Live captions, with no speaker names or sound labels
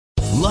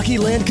Lucky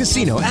Land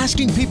Casino,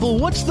 asking people,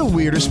 what's the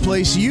weirdest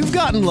place you've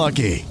gotten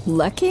lucky?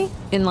 Lucky?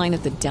 In line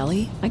at the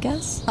deli, I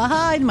guess?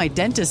 Aha, in my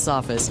dentist's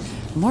office.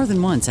 More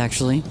than once,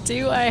 actually.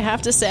 Do I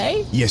have to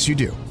say? Yes, you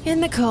do. In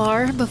the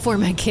car before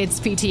my kids'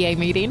 PTA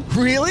meeting.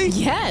 Really?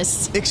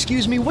 Yes.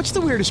 Excuse me, what's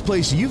the weirdest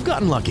place you've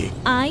gotten lucky?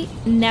 I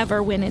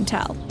never win and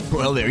tell.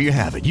 Well, there you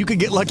have it. You can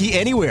get lucky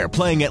anywhere,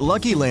 playing at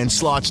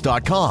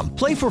LuckyLandSlots.com.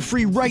 Play for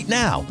free right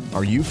now.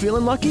 Are you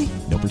feeling lucky?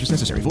 No purchase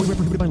necessary. Void where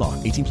prohibited by law.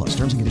 18 plus.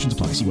 Terms and conditions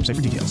apply. See website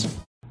for details.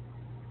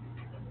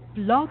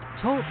 Blog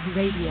Talk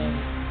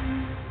Radio.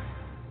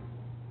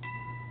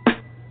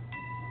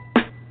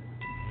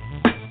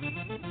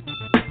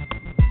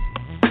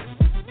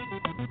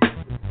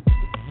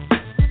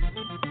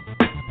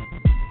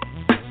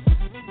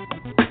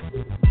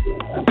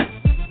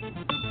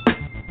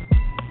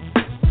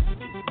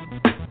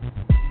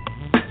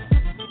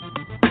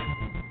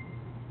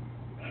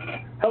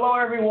 Hello,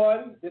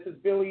 everyone. This is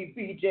Billy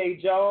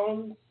B.J.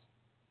 Jones,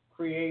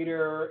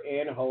 creator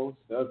and host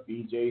of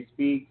B.J.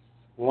 Speaks,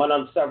 one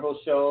of several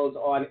shows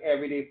on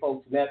Everyday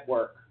Folks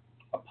Network,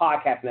 a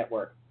podcast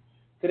network.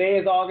 Today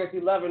is August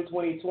 11,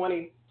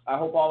 2020. I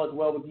hope all is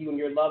well with you and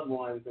your loved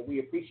ones, and we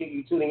appreciate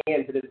you tuning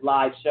in to this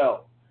live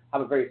show. I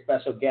have a very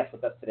special guest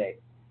with us today.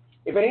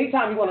 If at any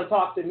time you want to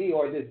talk to me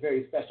or this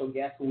very special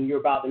guest whom you're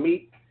about to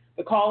meet,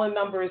 the call-in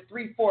number is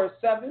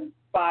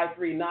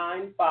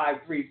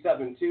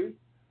 347-539-5372.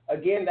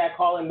 Again, that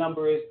call-in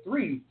number is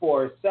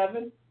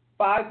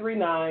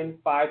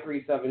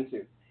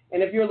 347-539-5372.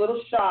 And if you're a little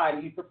shy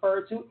and you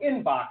prefer to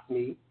inbox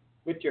me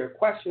with your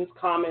questions,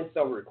 comments,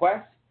 or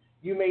requests,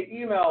 you may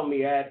email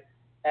me at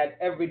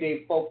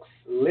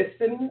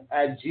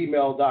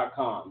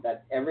everydayfolkslisten@gmail.com.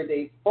 That's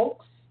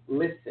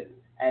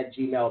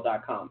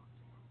everydayfolkslisten@gmail.com.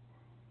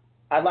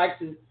 I'd like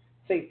to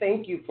say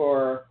thank you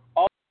for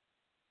all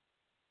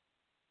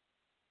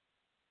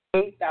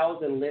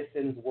 8,000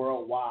 listens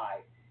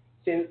worldwide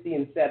since the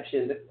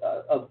inception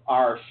of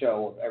our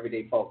show of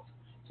Everyday Folks.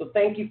 So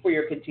thank you for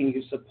your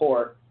continued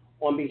support.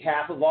 On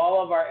behalf of all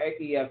of our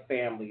EF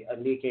family,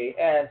 Anike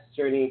S.,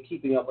 Journey and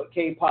Keeping Up with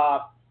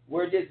K-Pop,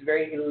 we're just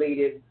very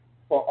elated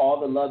for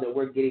all the love that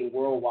we're getting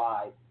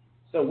worldwide.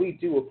 So we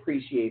do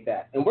appreciate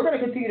that. And we're going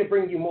to continue to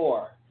bring you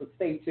more, so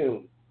stay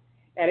tuned.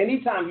 And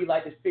anytime you'd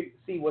like to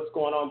see what's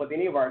going on with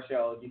any of our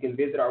shows, you can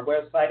visit our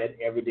website at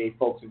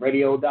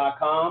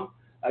everydayfolksradio.com.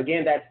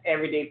 Again, that's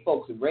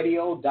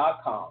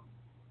everydayfolksradio.com.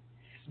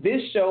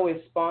 This show is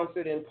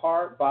sponsored in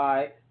part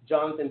by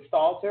Jonathan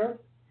Stalter.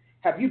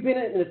 Have you been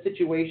in a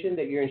situation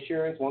that your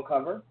insurance won't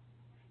cover?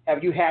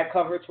 Have you had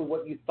coverage for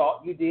what you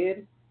thought you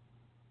did?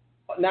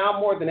 Now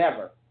more than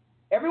ever,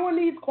 everyone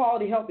needs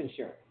quality health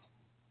insurance.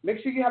 Make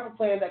sure you have a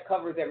plan that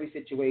covers every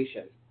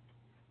situation.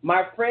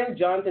 My friend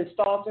Jonathan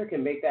Stalter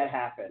can make that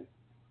happen.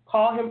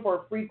 Call him for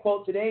a free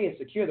quote today and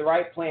secure the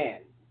right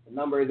plan. The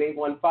number is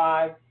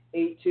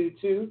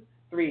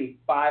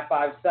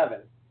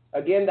 815-822-3557.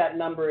 Again, that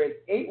number is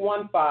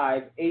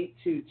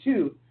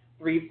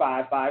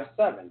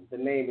 815-822-3557. The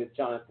name is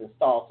Jonathan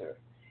Stalter.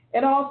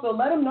 And also,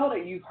 let him know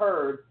that you've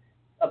heard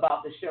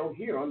about the show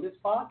here on this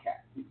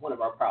podcast. He's one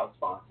of our proud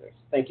sponsors.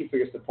 Thank you for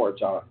your support,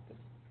 Jonathan.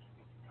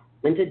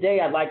 And today,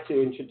 I'd like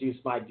to introduce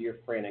my dear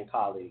friend and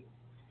colleague.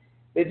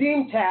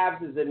 Nadim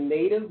Tabsch is a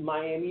native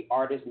Miami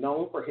artist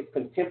known for his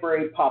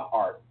contemporary pop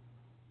art.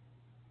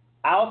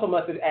 I also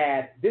must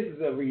add, this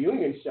is a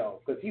reunion show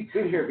because he's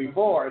been here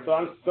before, so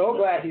I'm so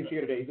glad he's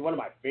here today. He's one of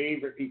my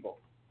favorite people.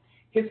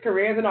 His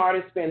career as an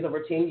artist spans over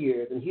 10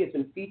 years, and he has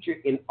been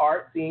featured in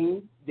Art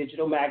Scene,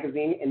 Digital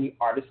Magazine, and the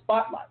Artist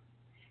Spotlight.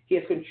 He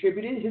has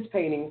contributed his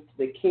paintings to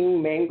the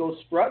King Mango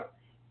Strut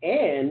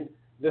and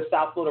the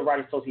South Florida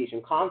Writers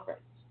Association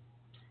Conference.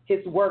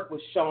 His work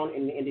was shown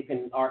in the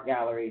Independent Art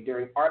Gallery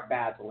during Art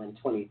Basel in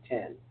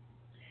 2010.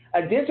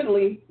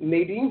 Additionally,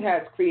 Nadim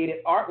has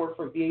created artwork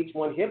for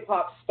VH1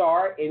 hip-hop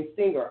star and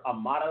singer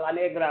Amara La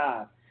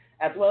Negra,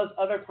 as well as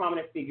other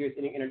prominent figures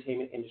in the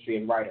entertainment industry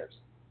and writers.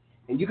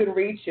 And you can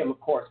reach him, of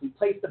course. We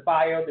placed the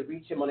bio to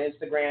reach him on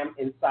Instagram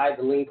inside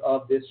the link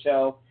of this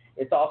show.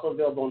 It's also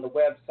available on the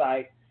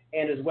website,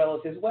 and as well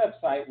as his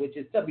website, which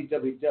is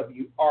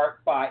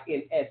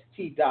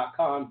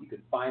www.artbynst.com. You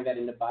can find that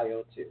in the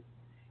bio, too.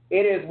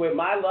 It is with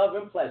my love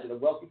and pleasure to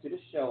welcome you to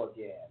the show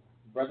again,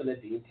 Brother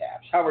Nadim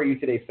Tabsch. How are you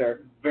today,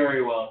 sir?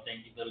 Very well,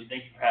 thank you, Billy.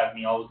 Thank you for having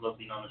me. Always love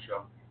being on the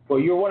show. Well,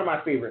 you're one of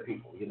my favorite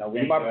people. You know,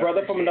 you're my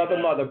brother from another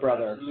mother,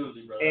 brother.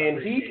 Absolutely, brother. And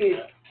he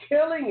is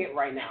killing it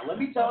right now. Let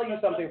me tell you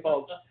something,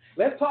 folks.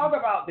 Let's talk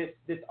about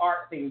this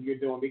art thing you're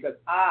doing, because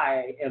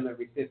I am a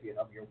recipient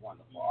of your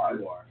wonderful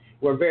art. You are.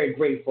 We're very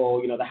grateful.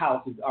 You know, the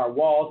house, our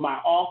walls, my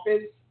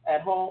office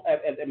at home,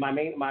 at my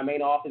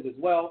main office as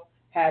well,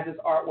 has this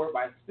artwork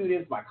by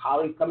students. My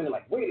colleagues come in and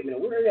like, wait a minute,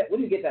 where did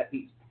you get that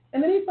piece?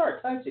 And then they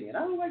start touching it.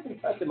 I don't like them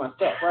touching my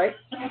stuff, right?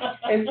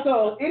 And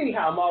so,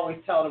 anyhow, I'm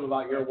always telling them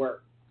about your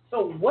work.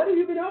 So what have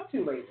you been up to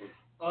lately?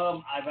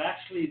 I've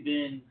actually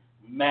been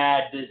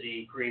mad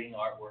busy creating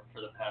artwork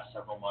for the past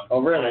several months. Oh,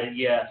 really?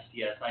 Yes.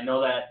 I know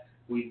that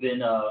we've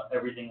been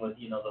everything with,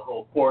 the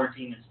whole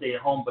quarantine and stay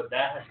at home, but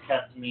that has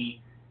kept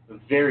me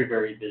very,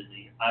 very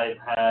busy. I've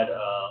had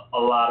a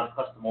lot of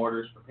custom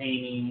orders for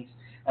paintings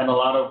and a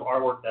lot of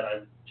artwork that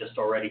I've just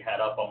already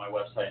had up on my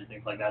website and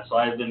things like that. So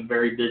I've been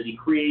very busy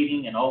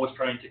creating and always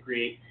trying to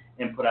create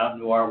and put out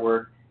new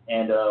artwork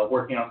and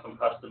working on some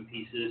custom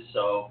pieces.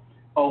 So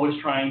always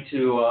trying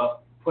to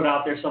put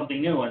out there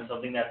something new and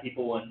something that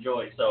people will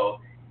enjoy. So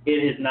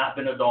it has not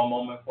been a dull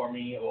moment for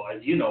me. Well,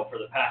 as you know, for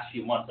the past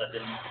few months, I've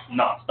been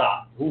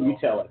nonstop. Who you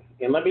telling?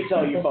 And let me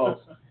tell you,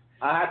 folks,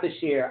 I have to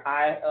share.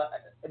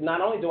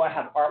 Not only do I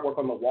have artwork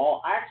on the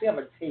wall, I actually have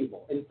a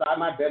table inside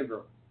my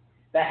bedroom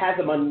that has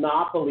a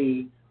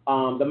Monopoly,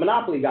 the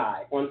Monopoly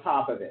guy on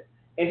top of it.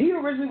 And he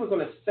originally was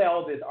going to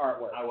sell this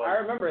artwork. I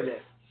remember this.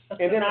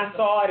 And then I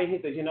saw it, and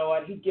he said, you know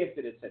what? He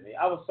gifted it to me.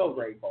 I was so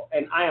grateful.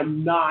 And I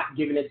am not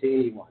giving it to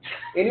anyone.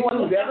 Anyone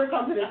who's ever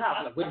come to this house,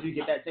 I'm like, where did you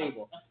get that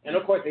table? And,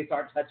 of course, they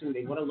start touching it.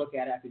 They want to look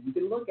at it. I said, you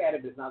can look at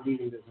it, but it's not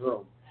leaving this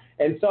room.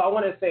 And so I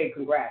want to say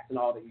congrats on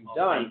all that you've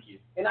done. Thank you.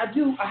 And I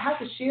have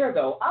to share,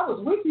 though, I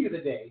was with you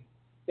today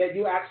that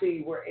you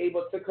actually were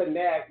able to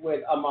connect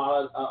with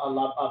Amala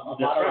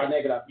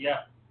Negra. Yeah.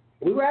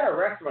 We were at a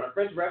restaurant, a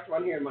French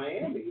restaurant here in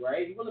Miami,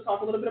 right? You want to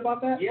talk a little bit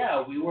about that?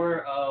 Yeah, we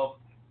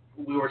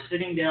were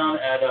sitting down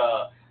at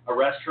a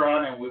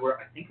restaurant, and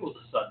I think it was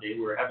a Sunday.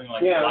 We were having a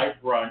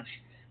light brunch,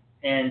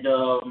 and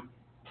a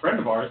friend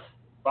of ours,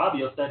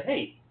 Fabio, said,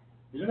 "Hey,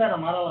 isn't that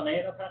Amara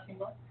Laneda passing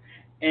by?"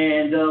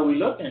 And we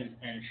looked, and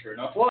sure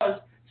enough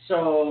was.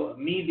 So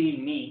me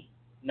being me,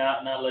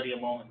 not letting a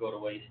moment go to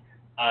waste,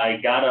 I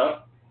got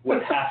up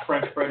with half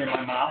French bread in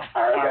my mouth.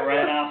 I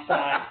ran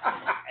outside,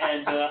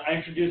 and I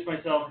introduced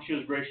myself, and she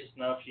was gracious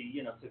enough. She,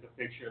 took a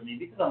picture of me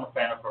because I'm a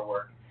fan of her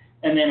work.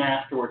 And then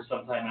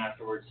sometime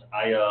afterwards,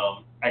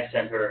 I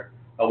sent her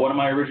one of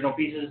my original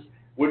pieces,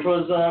 which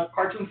was a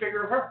cartoon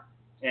figure of her,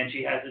 and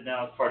she has it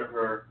now as part of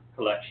her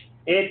collection.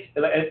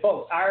 And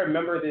folks, I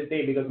remember this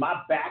day because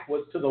my back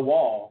was to the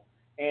wall,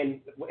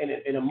 and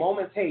in a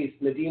moment's haste,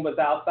 Nadim was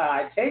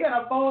outside taking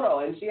a photo,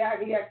 and he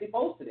actually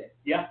posted it.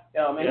 Yeah.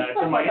 And this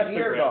was like a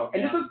year ago.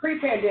 And yeah. this was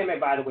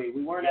pre-pandemic, by the way.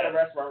 We weren't at a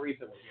restaurant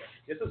recently.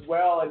 Yeah. This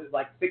was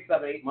like 6,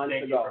 7, 8 months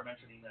Thank ago. You for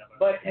mentioning that.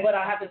 But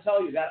I have to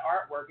tell you, that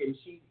artwork, and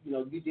she,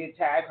 you did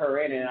tag her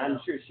in, and I'm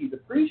sure she's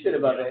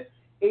appreciative of it.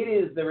 It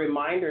is the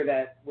reminder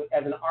that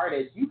as an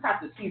artist, you have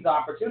to seize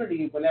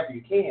opportunities whenever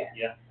you can.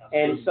 Yeah. Absolutely.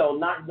 And so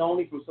not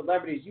only from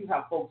celebrities, you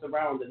have folks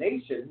around the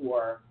nation who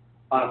are,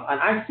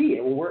 and I see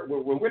it.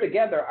 When we're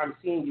together, I'm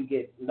seeing you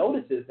get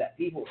notices that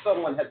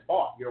someone has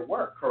bought your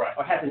work. Correct.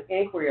 Or has an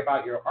inquiry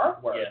about your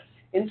artwork. Yes.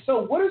 And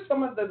so what are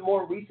some of the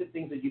more recent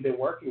things that you've been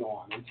working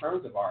on in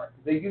terms of art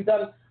that you've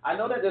done? I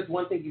know that there's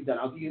one thing you've done.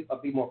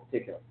 I'll be more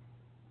particular.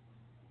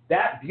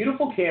 That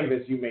beautiful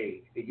canvas you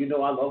made, I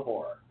love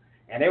horror.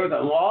 And there was an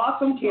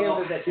awesome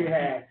canvas that you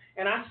had.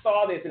 And I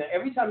saw this, and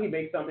every time he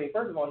makes something,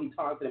 first of all, he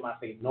taunts it in my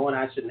face, knowing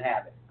I shouldn't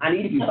have it. I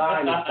need to be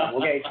buying this stuff,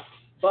 okay?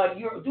 But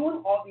you're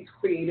doing all these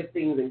creative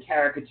things and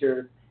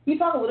caricatures. Can you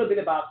talk a little bit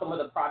about some of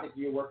the projects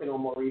you're working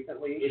on more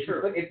recently,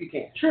 if you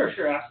can?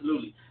 Sure,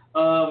 absolutely.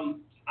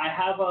 I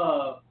have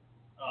a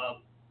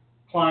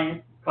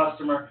client,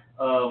 customer,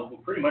 who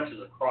pretty much is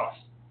across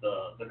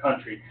the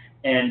country,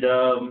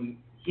 and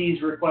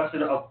he's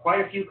requested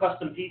quite a few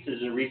custom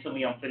pieces. And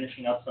recently, I'm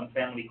finishing up some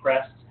family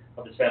crests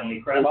of his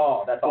family crest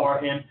for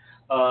him.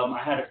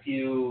 I had a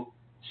few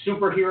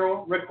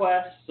superhero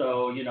requests,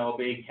 so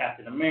big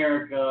Captain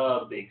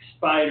America, big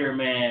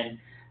Spider-Man,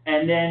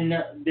 and then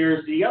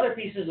there's the other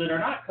pieces that are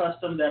not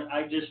custom that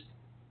I just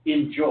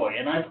enjoy.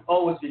 And I've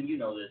always been,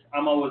 this,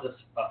 I'm always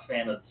a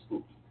fan of the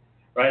spooky,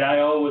 right?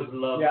 I always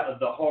love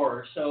the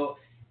horror. So,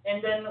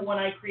 and then when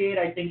I create,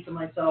 I think to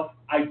myself,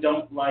 I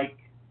don't like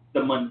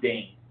the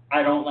mundane.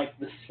 I don't like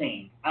the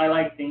same. I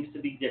like things to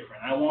be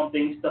different. I want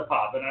things to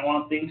pop, and I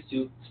want things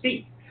to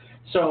speak.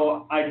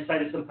 So I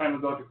decided some time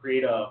ago to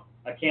create a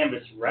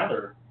canvas,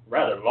 rather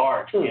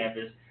large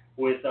canvas,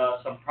 with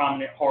some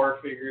prominent horror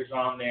figures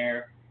on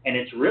there, and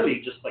it's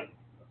really just like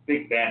a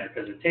big banner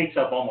because it takes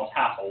up almost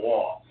half a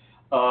wall.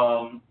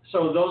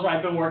 So those,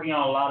 I've been working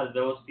on a lot of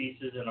those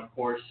pieces, and of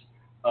course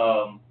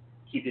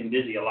keeping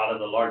busy. A lot of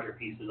the larger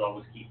pieces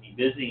always keep me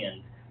busy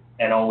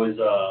and always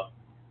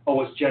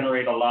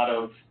generate a lot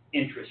of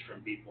interest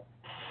from people.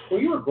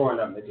 When you were growing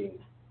up, Nadim,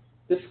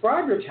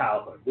 describe your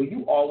childhood. Were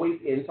you always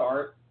into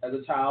art as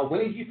a child?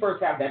 When did you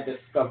first have that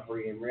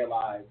discovery and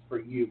realize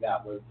for you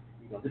that was,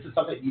 this is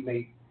something you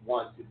may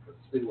want to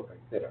pursue or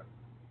consider?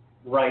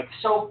 Right.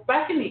 So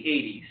back in the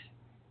 80s,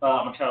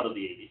 I'm a child of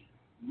the 80s,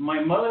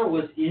 my mother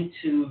was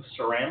into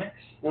ceramics.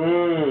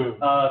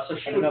 So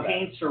she would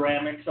paint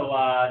ceramics a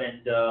lot,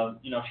 and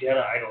she had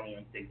I don't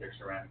even think there's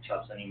ceramic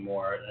shops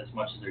anymore as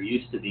much as there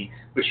used to be,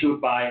 but she would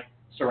buy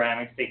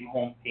ceramics, take them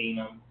home, paint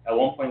them. At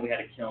one point we had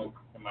a kiln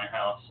in my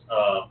house,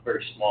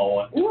 very small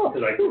one,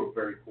 because I grew up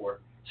very poor,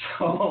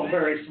 so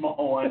very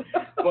small one.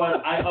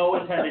 But I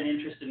always had an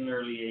interest in an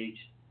early age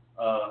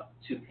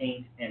to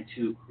paint and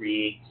to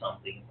create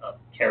something,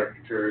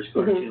 caricatures,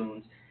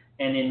 cartoons.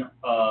 And in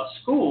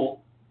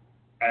school,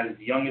 as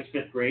young as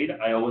 5th grade,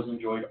 I always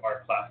enjoyed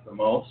art class the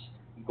most.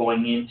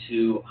 Going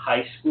into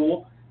high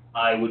school,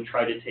 I would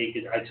try to take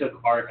it. I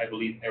took art, I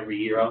believe, every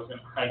year I was in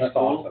high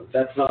school. Awesome.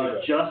 That's really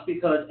good. Just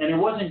because, and it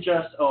wasn't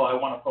just, I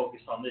want to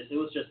focus on this. It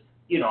was just,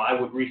 I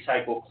would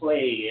recycle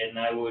clay, and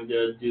I would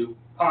do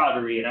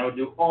pottery, and I would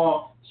do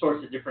all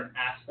sorts of different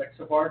aspects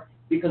of art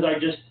because I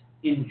just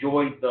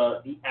enjoyed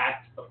the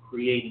act of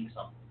creating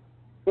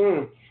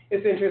something.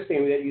 It's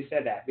interesting that you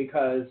said that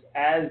because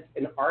as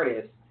an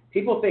artist,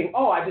 people think,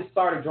 I just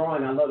started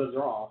drawing, I love to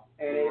draw.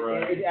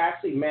 And it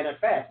actually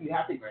manifests. You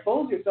have to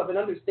expose yourself and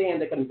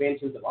understand the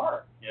conventions of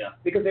art. Yeah.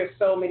 Because there's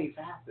so many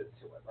facets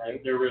to it,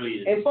 right? There really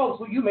is. And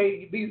folks,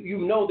 you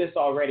know this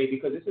already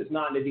because this is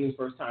not Nadim's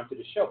first time to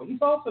the show, but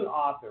he's also an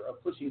author of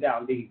Pushing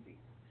Down Daisies.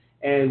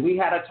 And we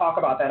had a talk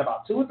about that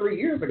about 2 or 3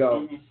 years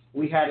ago. Mm-hmm.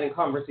 We had a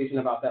conversation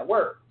about that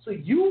work. So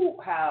you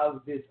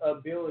have this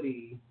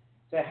ability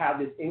to have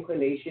this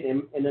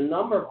inclination in a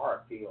number of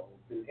art fields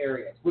and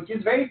areas, which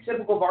is very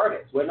typical of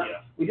artists.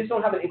 We just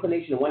don't have an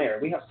inclination in one area.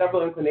 We have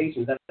several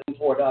inclinations that lean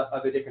toward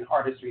other different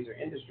artistries or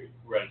industries.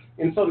 Right.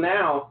 And so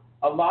now,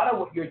 a lot of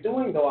what you're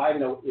doing, though, I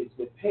know, is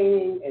with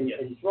painting and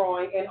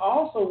drawing. And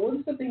also, what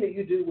is the thing that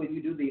you do when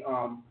you do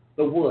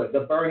the wood,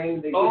 the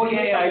burning?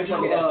 I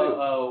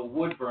do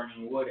wood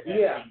burning, wood etching.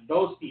 Yeah.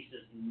 Those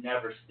pieces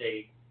never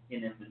stay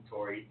in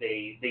inventory.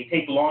 They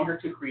take longer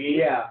to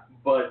create,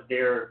 but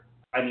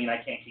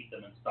I can't keep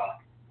them in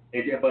stock.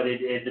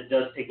 It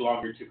does take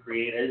longer to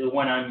create.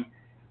 When I'm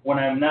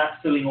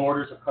not filling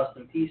orders of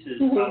custom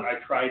pieces, I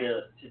try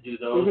to do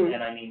those.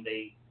 And I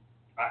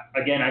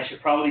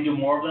should probably do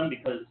more of them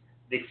because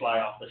they fly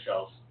off the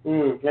shelves.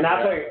 And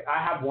I'll tell you, I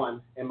have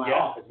one in my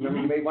office.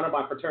 Remember, you made one of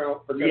my fraternity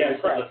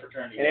crest.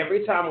 And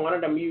every time one of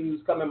the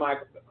muses come in my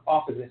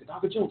office and they say,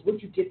 Dr. Jones,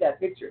 where'd you get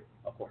that picture?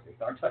 Of course, they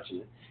start touching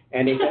it.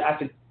 And I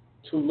said,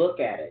 to look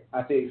at it.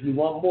 I said, if you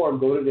want more,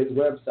 go to this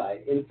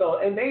website. And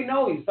they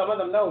know you. Some of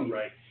them know you.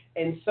 Right.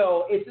 And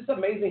so it's just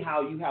amazing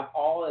how you have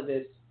all of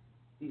these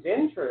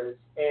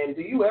interests. And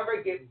do you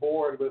ever get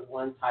bored with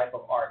one type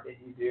of art that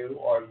you do,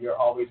 or you're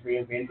always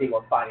reinventing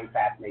or finding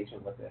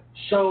fascination with it?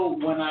 So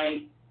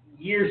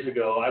years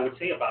ago, I would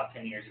say about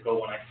 10 years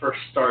ago, when I first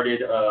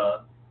started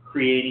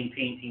creating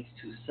paintings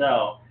to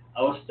sell,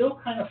 I was still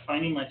kind of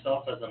finding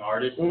myself as an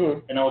artist,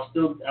 and I was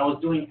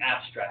doing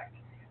abstract.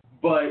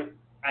 But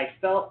I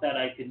felt that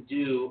I could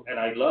do, and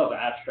I love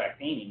abstract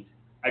paintings,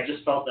 I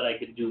just felt that I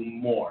could do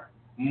more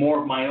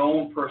of my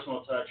own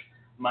personal touch,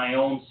 my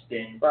own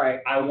spin. Right.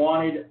 I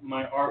wanted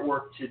my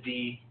artwork to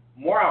be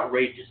more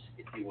outrageous,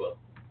 if you will.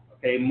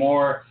 Okay,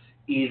 more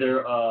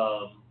either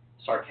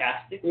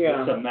sarcastic,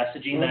 with some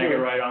messaging that I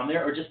could write on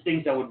there, or just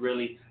things that would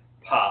really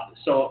pop.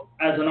 So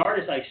as an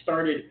artist, I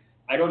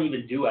don't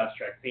even do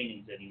abstract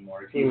paintings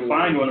anymore. If you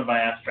find one of my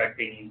abstract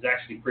paintings, it's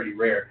actually pretty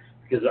rare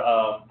because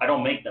I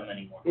don't make them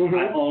anymore.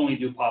 I only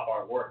do pop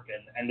art work,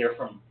 and they're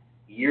from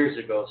years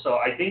ago. So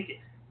I think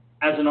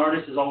as an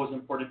artist, it's always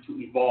important to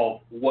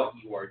evolve what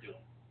you are doing.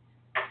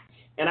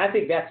 And I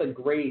think that's a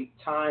great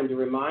time to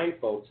remind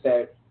folks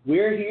that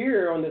we're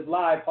here on this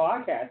live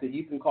podcast, that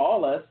you can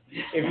call us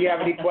if you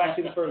have any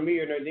questions for me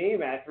or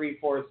Nadim at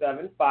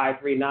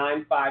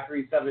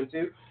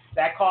 347-539-5372.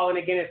 That call-in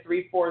again is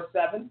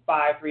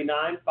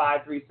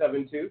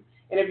 347-539-5372.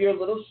 And if you're a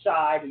little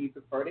shy but you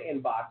prefer to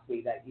inbox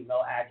me, that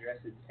email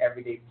address is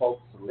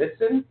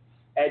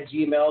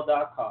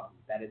everydayfolkslisten@gmail.com.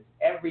 That is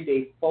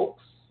everydayfolks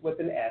with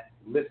an S,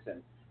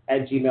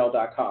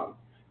 listen@gmail.com.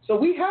 So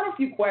we had a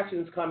few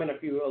questions come in a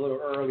little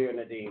earlier,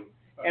 Nadim.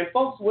 And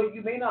folks, what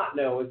you may not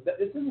know is that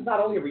this is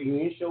not only a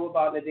reunion show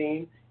about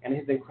Nadim and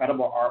his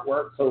incredible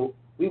artwork, so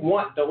we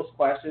want those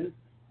questions.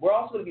 We're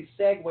also going to be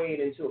segueing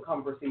into a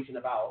conversation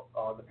about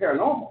the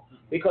paranormal,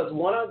 because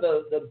one of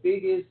the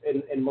biggest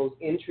and most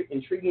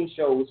intriguing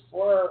shows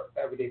for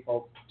everyday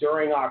folks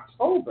during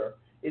October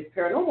is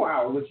Paranormal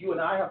Hour, which you and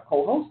I have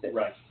co-hosted.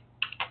 Right.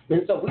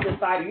 And so we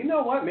decided, you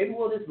know what, maybe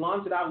we'll just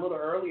launch it out a little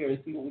earlier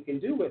and see what we can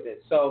do with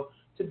it. So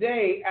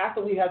today,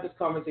 after we have this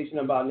conversation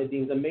about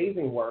Nadim's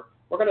amazing work,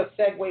 we're going to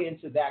segue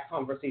into that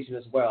conversation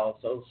as well.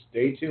 So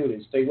stay tuned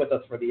and stay with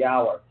us for the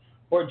hour.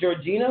 For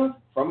Georgina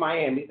from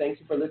Miami, thank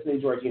you for listening,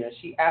 Georgina.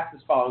 She asked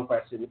this following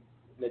question,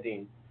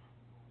 Nadim.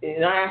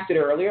 And I asked it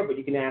earlier, but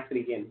you can ask it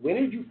again. When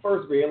did you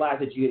first realize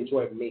that you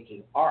enjoyed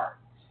making art?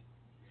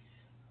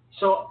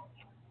 So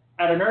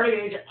at an early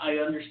age, I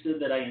understood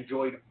that I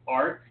enjoyed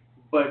art,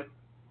 but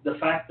the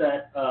fact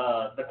that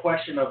the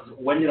question of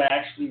when did I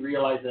actually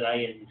realize that I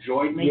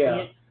enjoyed making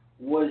it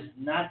was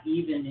not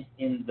even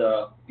in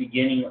the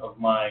beginning of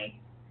my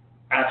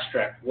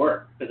abstract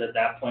work, because at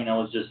that point I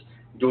was just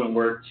doing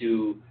work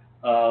to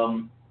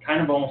kind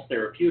of almost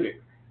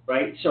therapeutic,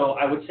 right? So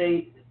I would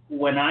say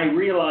when I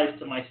realized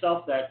to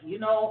myself that,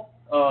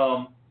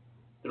 throw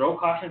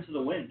caution to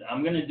the wind.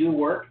 I'm going to do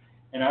work,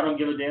 and I don't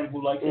give a damn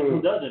who likes it,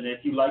 who doesn't.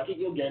 If you like it,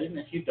 you'll get it, and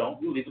if you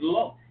don't, you leave it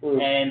alone.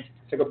 And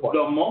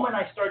the moment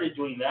I started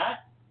doing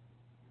that,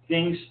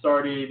 things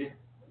started,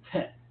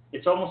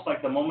 it's almost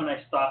like the moment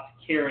I stopped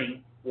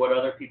caring what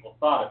other people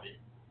thought of it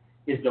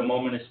is the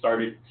moment it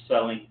started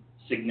selling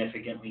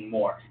significantly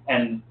more.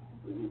 And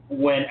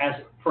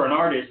for an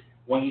artist,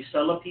 when you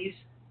sell a piece,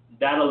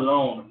 that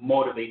alone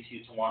motivates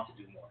you to want to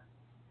do more.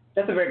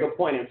 That's a very good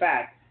point. In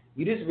fact,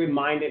 you just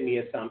reminded me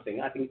of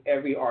something I think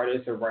every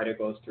artist or writer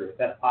goes through,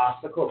 that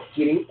obstacle of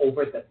getting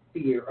over the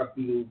fear of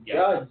being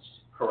judged.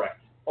 Correct.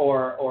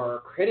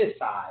 Or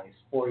criticized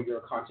for your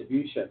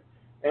contribution.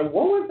 And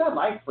what was that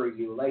like for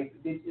you?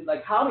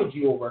 Like how did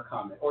you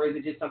overcome it? Or is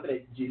it just something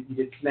that you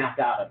just snapped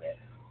out of it?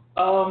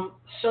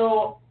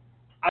 So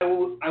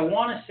I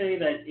want to say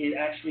that it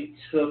actually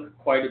took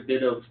quite a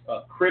bit of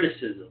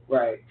criticism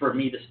for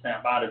me to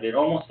snap out of it.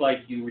 Almost like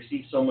you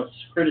receive so much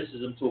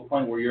criticism to a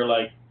point where you're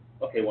like,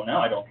 okay, well,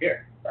 now I don't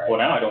care. Right. Well,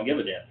 now I don't give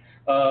a damn.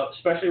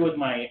 Especially with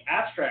my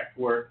abstract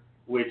work,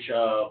 which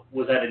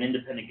was at an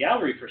independent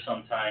gallery for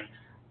some time.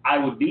 I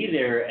would be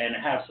there and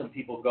have some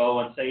people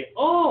go and say,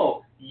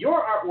 oh,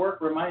 your artwork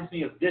reminds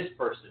me of this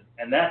person.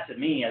 And that, to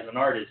me, as an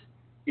artist,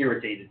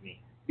 irritated me.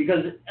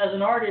 Because as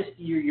an artist,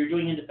 you're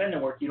doing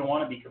independent work. You don't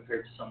want to be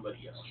compared to somebody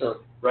else. Sure.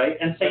 Right?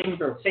 And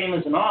same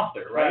as an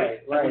author, right?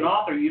 As an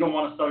author, you don't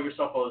want to sell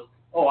yourself as,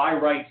 oh, I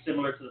write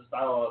similar to the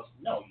style of,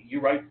 no, you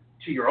write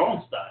to your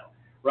own style,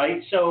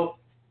 right? So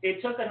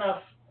it took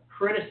enough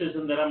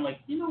criticism that I'm like,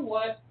 you know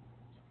what?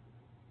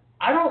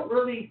 I don't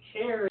really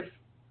care if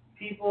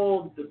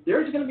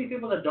there's going to be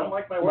people that don't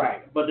like my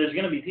work, but there's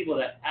going to be people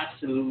that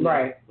absolutely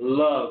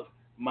love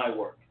my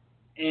work.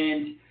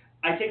 And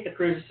I take the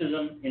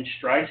criticism in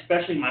stride,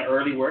 especially my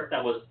early work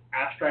that was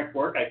abstract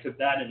work. I took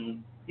that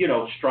in,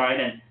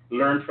 stride and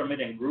learned from it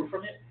and grew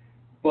from it.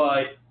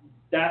 But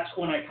that's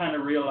when I kind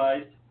of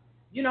realized,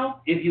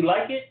 if you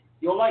like it,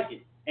 you'll like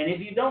it. And if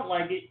you don't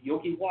like it, you'll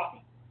keep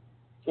walking.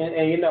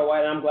 And you know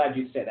what? I'm glad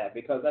you said that,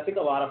 because I think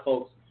a lot of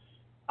folks,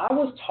 I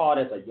was taught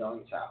as a young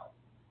child,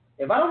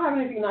 if I don't have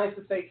anything nice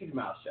to say, keep your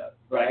mouth shut,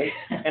 right?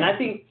 And I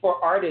think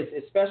for artists,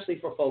 especially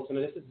for folks, and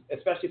this is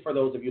especially for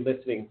those of you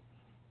listening,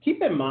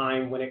 keep in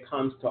mind when it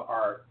comes to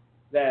art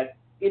that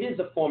it is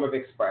a form of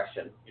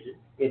expression.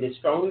 It is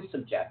strongly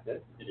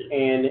subjective,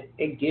 and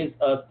it gives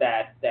us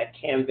that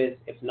canvas,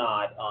 if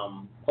not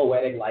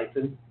poetic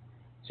license,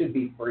 to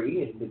be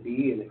free and to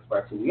be and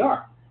express who we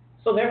are.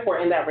 So therefore,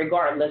 in that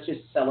regard, let's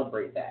just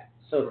celebrate that.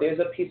 So if there's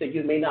a piece that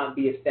you may not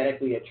be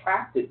aesthetically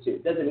attracted to,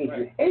 it doesn't mean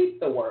you hate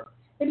the work.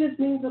 It just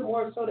means that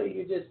more so that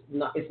you just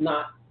not, it's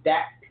not,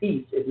 that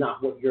piece is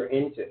not what you're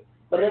into.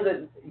 But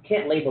you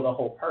can't label the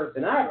whole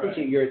person. I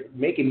appreciate you're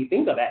making me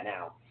think of that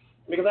now,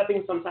 because I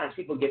think sometimes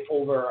people get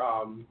over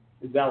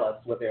zealous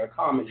with their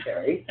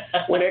commentary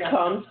when it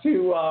comes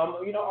to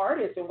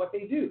artists and what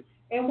they do.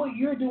 And what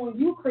you're doing,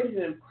 you created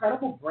an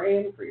incredible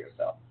brand for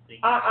yourself.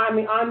 I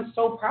mean, I'm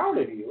so proud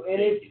of you.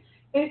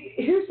 And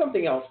here's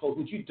something else, folks,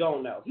 which you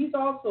don't know. He's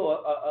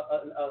also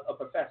a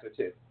professor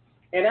too.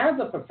 And as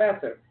a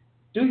professor,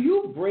 do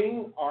you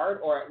bring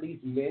art, or at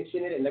least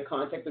mention it in the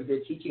context of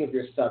your teaching of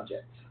your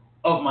subjects?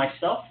 Of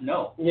myself,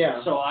 no.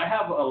 Yeah. So I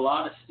have a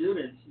lot of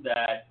students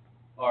that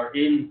are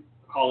in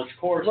a college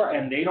course,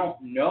 and they don't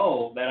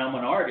know that I'm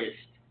an artist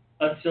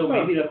until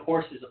maybe the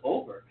course is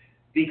over.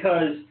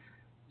 Because,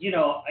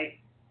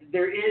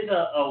 there is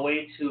a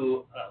way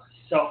to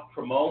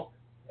self-promote,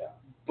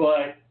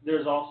 but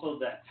there's also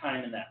that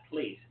time and that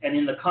place. And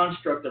in the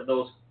construct of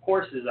those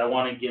courses, I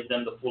want to give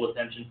them the full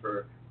attention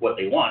for what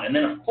they want. And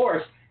then, of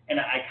course, and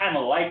I kind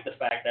of like the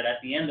fact that at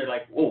the end they're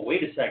like, whoa,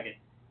 wait a second,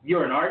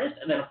 you're an artist?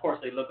 And then, of course,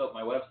 they look up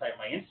my website,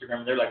 my Instagram,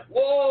 and they're like,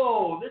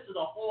 whoa, this is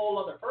a whole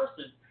other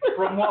person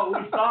from what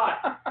we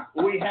thought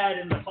we had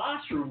in the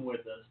classroom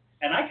with us.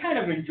 And I kind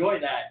of enjoy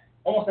that,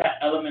 almost that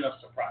element of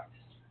surprise.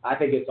 I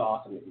think it's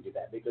awesome that you do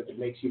that, because it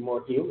makes you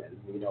more human,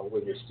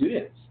 with your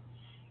students.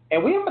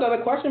 And we have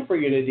another question for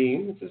you,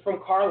 Nadim. This is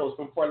from Carlos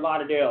from Fort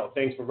Lauderdale.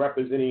 Thanks for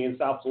representing in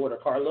South Florida,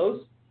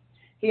 Carlos.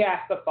 He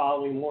asked the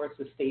following. More it's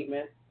a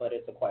statement, but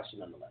it's a question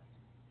nonetheless.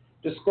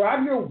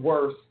 Describe your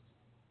worst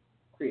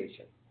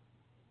creation.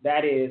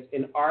 That is,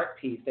 an art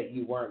piece that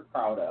you weren't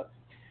proud of.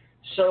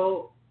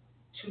 So,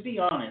 to be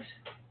honest,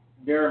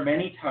 there are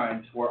many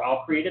times where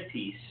I'll create a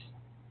piece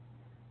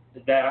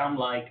that I'm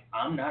like,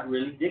 I'm not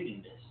really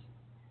digging this.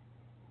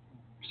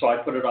 So I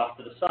put it off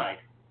to the side.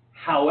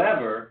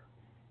 However,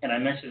 and I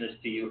mentioned this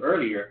to you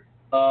earlier,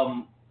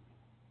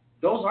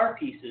 those art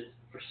pieces,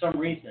 for some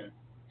reason,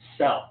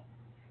 sell.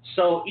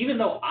 So even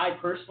though I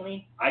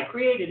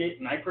created it,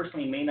 and I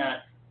personally may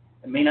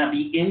not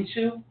be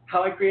into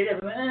how I created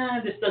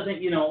it, this doesn't,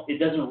 it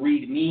doesn't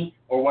read me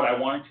or what I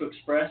wanted to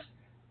express,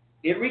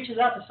 it reaches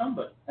out to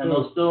somebody, and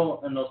they'll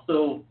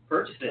still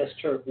purchase it. That's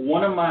true.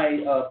 One of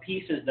my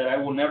pieces that I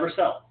will never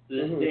sell to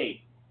this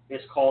day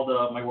is called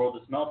My World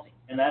is Melting.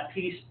 And that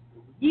piece,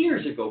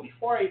 years ago,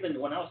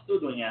 when I was still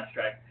doing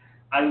abstract,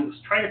 I was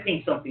trying to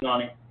paint something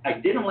on it. I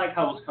didn't like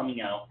how it was coming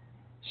out.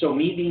 So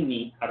me being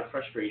me, out of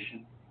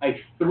frustration,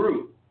 I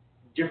threw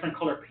different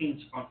color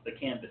paints onto the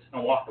canvas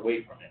and walked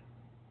away from it.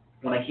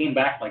 When I came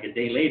back like a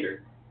day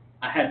later,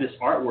 I had this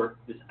artwork,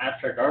 this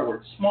abstract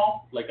artwork,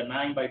 small, like a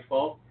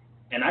 9x12,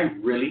 and I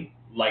really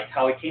liked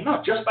how it came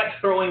out just by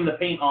throwing the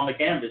paint on the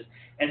canvas.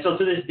 And so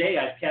to this day,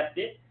 I've kept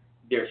it.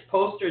 There's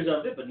posters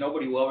of it, but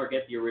nobody will ever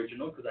get the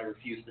original because I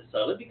refuse to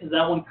sell it, because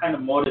that one kind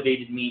of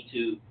motivated me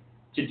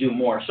to do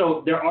more.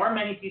 So there are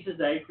many pieces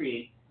that I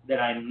create that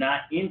I'm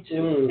not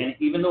into, and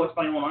even though it's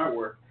my own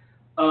artwork,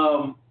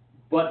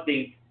 But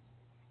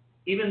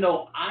even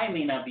though I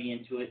may not be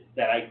into it,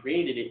 that I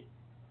created it,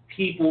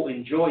 people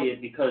enjoy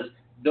it because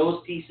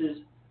those pieces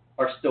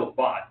are still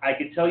bought. I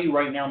can tell you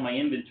right now in my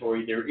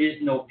inventory, there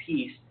is no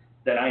piece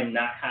that I'm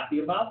not happy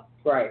about.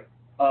 Right.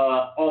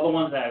 All the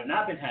ones that I've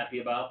not been happy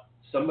about,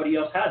 somebody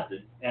else has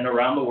been. And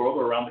around the world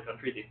or around the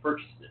country, they've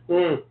purchased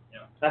it.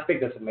 I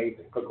think that's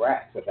amazing.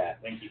 Congrats with that.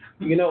 Thank you.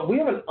 We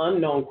have an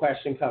unknown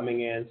question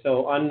coming in.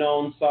 So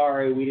unknown,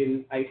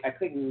 sorry, I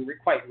couldn't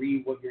quite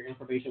read what your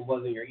information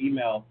was in your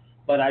email,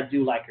 but I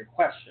do like your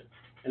question.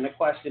 And the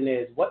question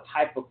is, what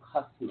type of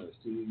customers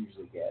do you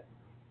usually get?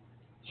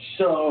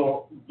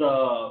 So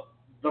the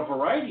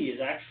variety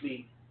is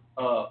actually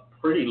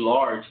pretty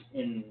large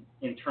in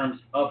terms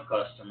of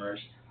customers,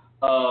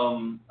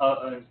 in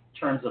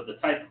terms of the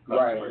type of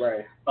customers.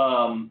 Right.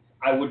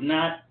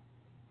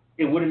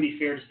 It wouldn't be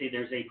fair to say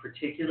there's a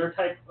particular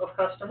type of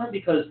customer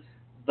because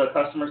the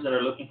customers that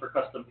are looking for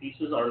custom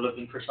pieces are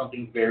looking for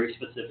something very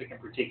specific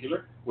and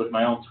particular with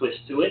my own twist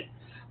to it.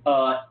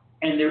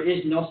 And there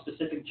is no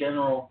specific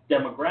general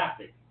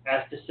demographic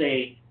as to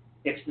say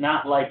it's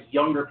not like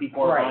younger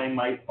people are buying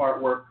my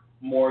artwork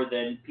more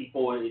than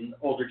people in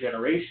older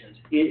generations.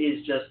 It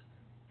is just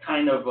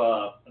kind of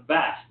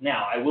vast.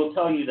 Now, I will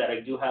tell you that I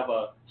do have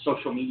a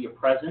social media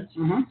presence,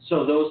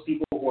 so those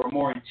people who are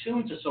more in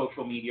tune to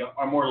social media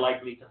are more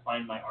likely to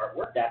find my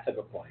artwork. That's a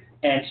good point.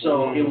 And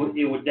so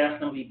it would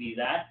definitely be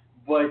that.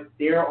 But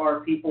there are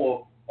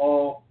people of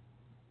all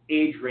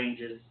age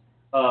ranges,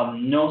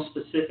 no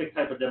specific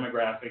type of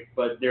demographic,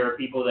 but there are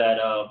people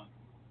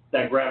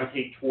that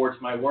gravitate towards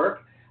my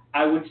work.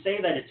 I would say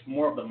that it's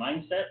more of the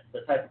mindset,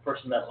 the type of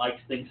person that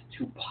likes things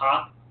to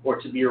pop or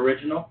to be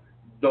original.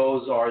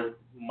 Those are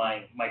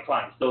my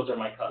clients. Those are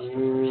my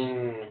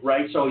customers,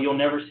 right? So you'll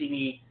never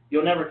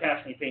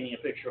catch me painting a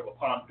picture of a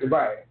palm tree,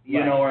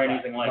 or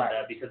anything like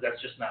that, because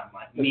that's just not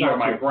me or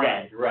my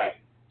brand, right?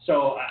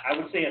 So I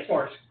would say as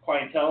far as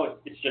clientele,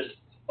 it's just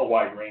a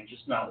wide range.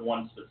 It's not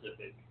one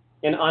specific.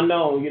 And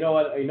unknown, you know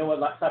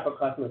what type of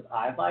customers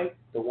I like?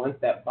 The ones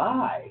that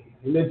buy.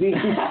 Nadim.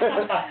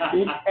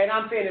 And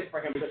I'm saying this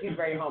for him because he's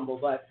very humble,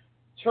 but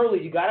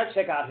truly, you got to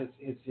check out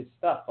his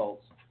stuff,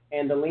 folks.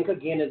 And the link,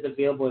 again, is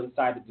available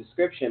inside the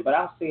description, but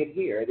I'll say it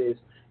here. It is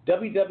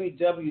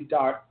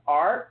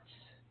www.art,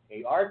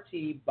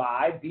 A-R-T,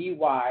 by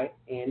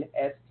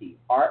B-Y-N-S-T,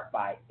 art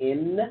by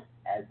N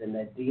as in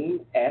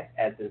Nadim, S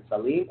as in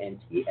Salim, and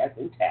T as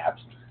in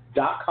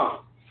Tabsch.com.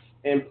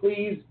 And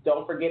please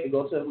don't forget to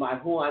go to my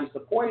Who I'm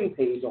Supporting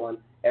page on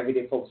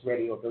Everyday Folks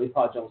Radio,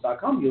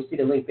 BillyPaulJones.com. You'll see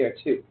the link there,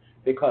 too,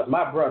 because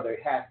my brother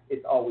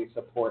it's always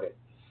supported.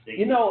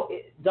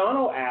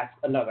 Donald asked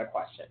another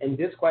question, and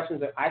this question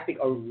is, I think,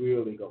 a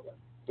really good one.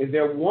 Is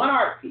there one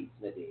art piece,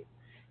 Nadim,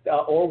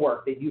 or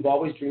work that you've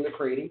always dreamed of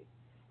creating,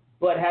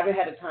 but haven't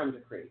had the time to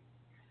create?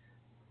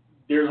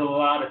 There's a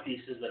lot of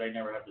pieces that I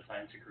never have the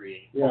time to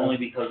create, only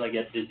because I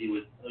get busy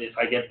with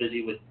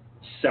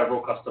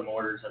several custom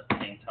orders at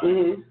the same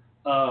time.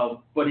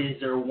 But is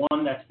there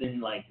one that's been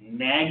like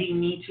nagging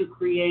me to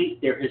create?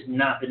 There has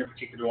not been a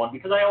particular one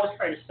because I always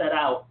try to set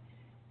out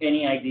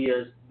any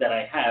ideas that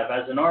I have.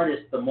 As an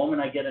artist, the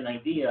moment I get an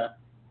idea,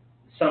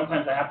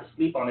 sometimes I have to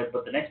sleep on it,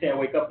 but the next day I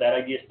wake up, that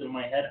idea is still in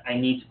my head. I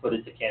need to put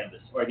it to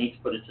canvas, or I need to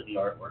put it to the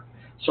artwork.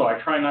 So I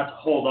try not to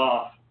hold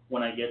off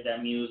when I get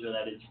that muse or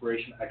that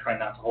inspiration. I try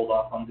not to hold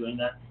off on doing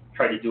that.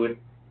 Try to do it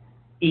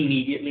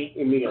immediately.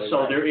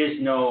 So there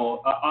is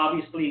no,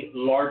 obviously,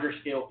 larger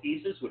scale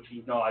pieces, which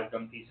I've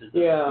done pieces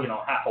of,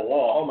 half a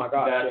wall. Oh my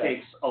gosh, that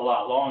takes a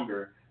lot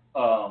longer.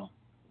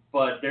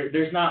 But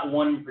there's not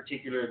one in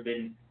particular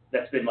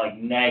that's been like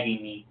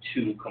nagging me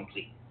to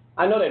complete.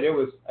 I know that there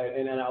was,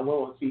 and I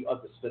won't speak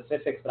of the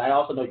specifics, but I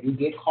also know you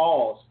get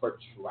calls for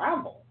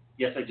travel.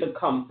 Yes, I do. To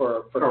come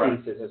for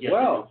pieces as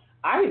well.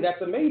 I think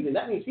that's amazing.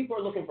 That means people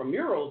are looking for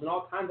murals and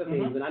all kinds of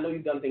things. And I know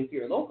you've done things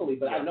here locally,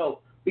 but I know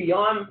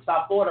beyond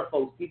South Florida,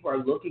 folks, people are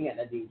looking at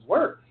Nadim's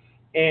work.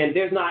 And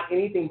there's not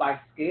anything by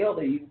scale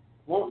that you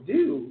won't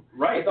do.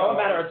 Right. It's all a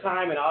matter of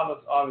time and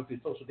obviously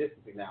social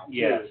distancing now.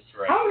 Yes,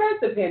 right. How has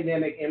the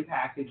pandemic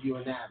impacted you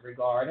in that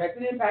regard? Has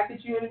it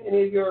impacted you in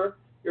any of your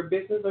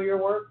business or your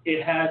work?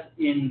 It has,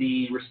 in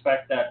the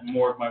respect that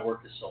more of my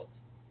work is sold.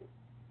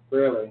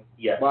 Really?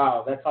 Yes.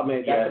 Wow, that's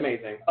amazing. Yes. That's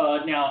amazing.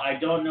 Now, I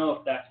don't know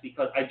if that's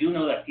because, I do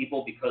know that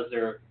people, because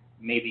they're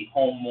maybe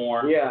home more,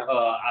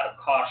 out of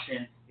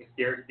caution, if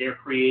they're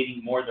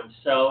creating more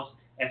themselves,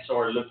 and so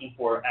are looking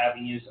for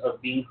avenues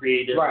of being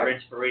creative or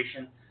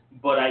inspiration.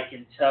 But I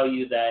can tell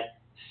you that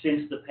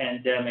since the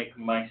pandemic,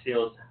 my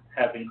sales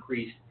have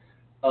increased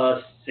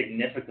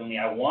significantly.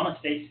 I want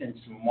to say since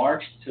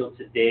March till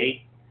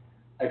today,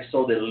 I've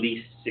sold at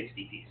least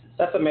 60 pieces.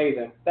 That's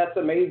amazing. That's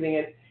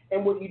amazing.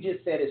 And what you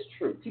just said is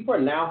true. People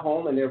are now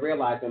home and they're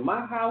realizing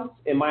my house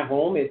and my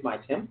home is my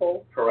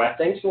temple, correct,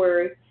 my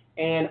sanctuary.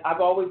 And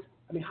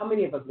how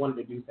many of us wanted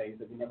to do things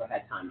that we never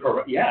had time to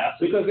do? Yeah.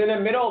 Because in the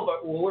middle,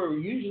 when we're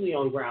usually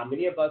on ground,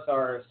 many of us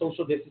are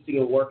social distancing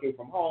and working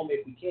from home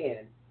if we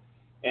can.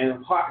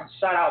 And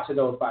shout out to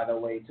those, by the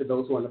way, to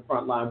those who are on the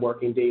front line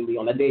working daily,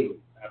 on a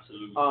daily.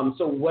 Absolutely.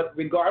 So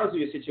regardless of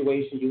your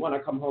situation, you want to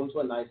come home to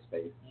a nice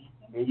space,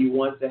 and you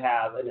want to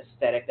have an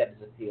aesthetic that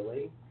is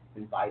appealing,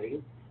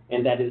 inviting,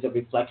 and that is a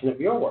reflection of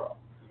your world.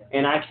 Yeah.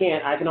 And I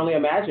can only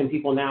imagine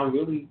people now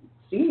really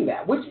seeing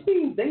that, which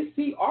means they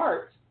see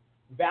art,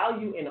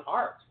 value in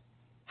art.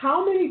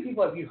 How many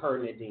people have you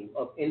heard, Nadim,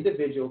 of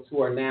individuals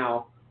who are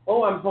now,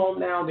 I'm home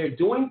now, they're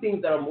doing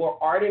things that are more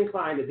art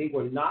inclined that they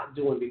were not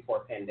doing before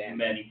pandemic?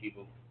 Many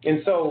people.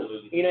 And so,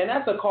 Absolutely. and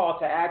that's a call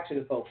to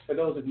action, folks, for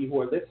those of you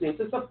who are listening,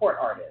 to support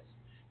artists.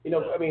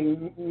 I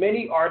mean,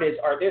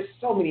 there's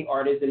so many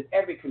artists in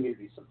every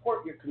community.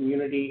 Support your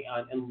community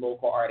and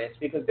local artists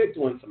because they're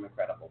doing some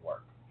incredible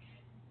work.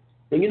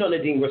 And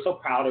Nadim, we're so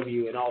proud of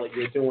you and all that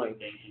you're doing.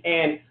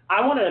 And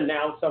I want to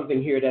announce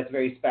something here that's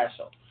very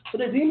special. So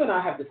Nadim and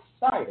I have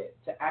decided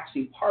to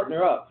actually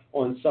partner up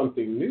on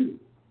something new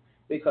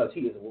because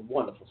he is a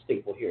wonderful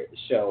staple here at the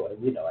show.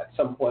 And, at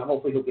some point,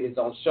 hopefully he'll get his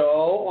own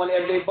show on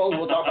Everyday Folks.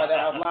 We'll talk about that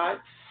offline.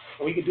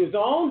 Or we could do his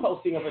own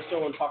hosting of a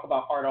show and talk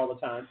about art all the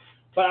time.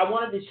 But I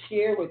wanted to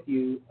share with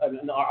you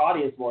and our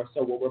audience more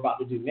so what we're about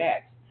to do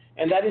next.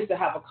 And that is to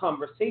have a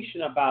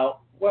conversation about,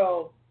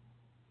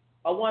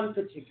 one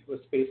particular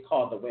space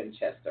called the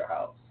Winchester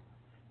House.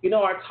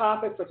 Our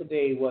topic for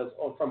today was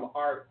from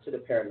art to the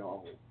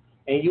paranormal.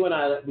 And you and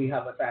I, we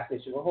have a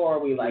fascination with horror.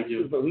 We like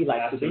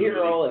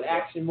superhero and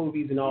action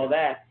movies and all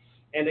that.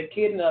 And the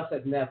kid in us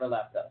has never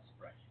left us.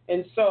 Right.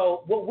 And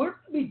so what we're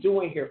going to be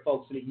doing here,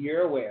 folks, so that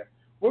you're aware,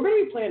 we're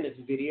going to be playing this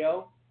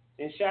video.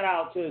 And shout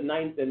out to the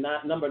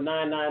number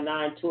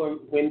 999 Tour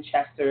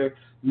Winchester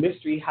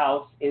Mystery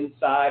House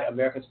inside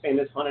America's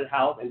Famous Haunted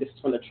House. And this is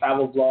from the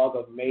travel blog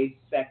of May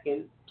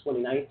 2nd,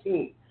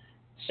 2019.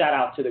 Shout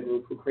out to the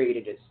group who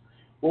created this.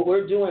 What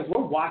we're doing is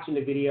we're watching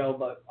the video,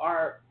 but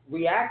our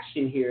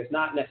reaction here is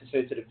not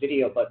necessarily to the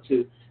video, but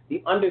to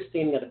the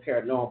understanding of the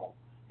paranormal.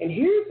 And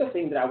here's the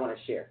thing that I want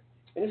to share.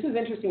 And this is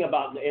interesting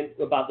about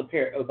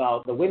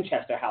the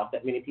Winchester House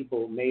that many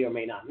people may or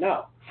may not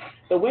know.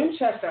 The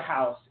Winchester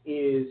House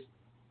is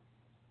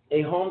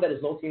a home that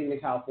is located in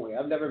California.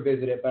 I've never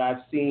visited, but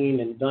I've seen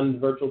and done the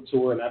virtual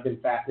tour, and I've been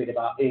fascinated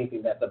about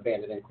anything that's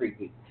abandoned and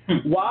creepy.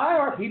 Why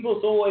are people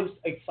so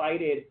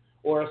excited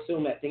or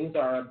assume that things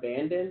are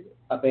abandoned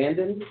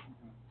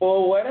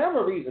for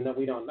whatever reason that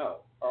we don't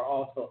know, are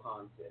also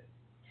haunted?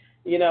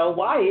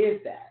 Why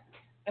is that?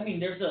 I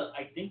mean,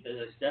 I think that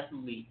there's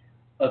definitely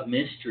a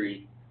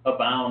mystery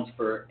abounds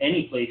for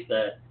any place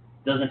that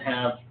doesn't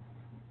have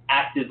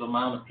active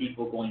amount of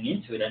people going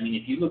into it. I mean,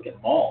 if you look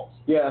at malls,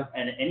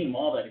 and any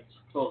mall that is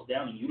closed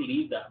down and you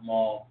leave that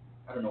mall,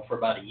 I don't know, for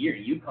about a year,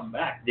 you come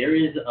back, there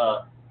is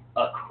a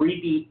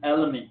creepy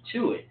element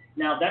to it.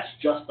 Now, that's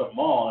just a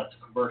mall, that's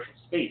a commercial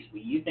space.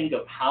 When you think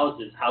of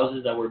houses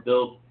that were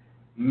built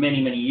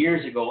many, many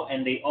years ago,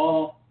 and they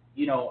all,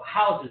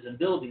 houses and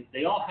buildings,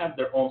 they all have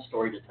their own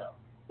story to tell.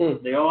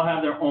 They all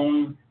have their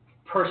own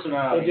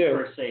personality,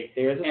 per se.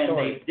 There's a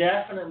story. They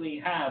definitely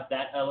have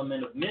that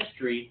element of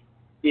mystery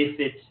if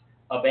it's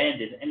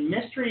abandoned. And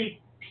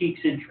mystery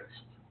piques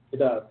interest. It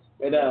does.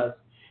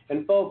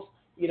 And folks,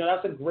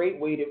 that's a great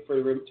way to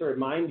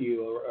remind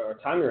you, or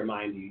time to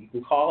remind you. You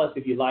can call us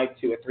if you'd like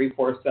to at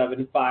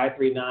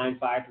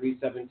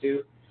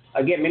 347-539-5372.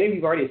 Again, many of you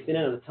have already sent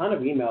in a ton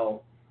of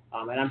email,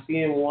 and I'm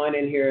seeing one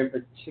in here in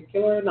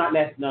particular. I'm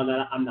not.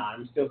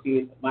 I'm still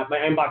seeing, my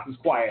inbox is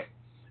quiet.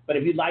 But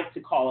if you'd like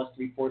to call us,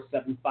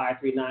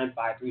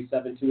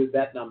 347-539-5372 is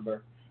that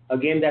number.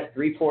 Again, that's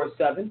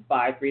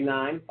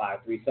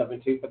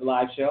 347-539-5372 for the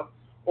live show.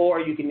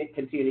 Or you can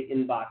continue to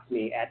inbox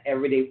me at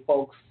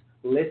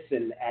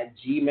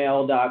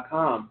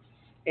everydayfolkslisten@gmail.com.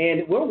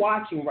 And we're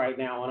watching right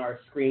now on our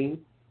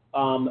screen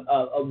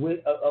the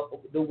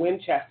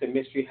Winchester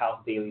Mystery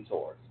House Daily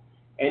Tours.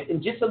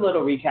 And just a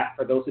little recap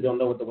for those who don't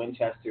know what the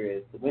Winchester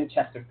is. The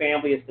Winchester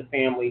family is the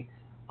family,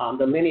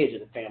 the lineage of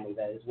the family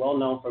that is well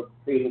known for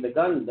creating the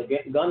gun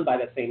by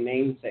the same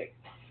namesake.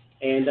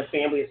 And the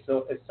family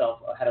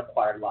itself had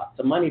acquired lots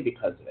of money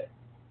because of it.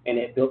 And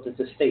it built its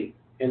estate.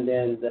 And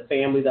then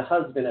the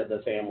husband of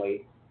the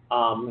family,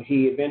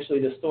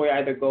 the story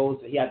either goes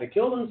that he either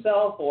killed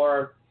himself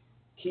or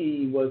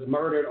he was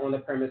murdered on the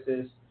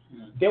premises.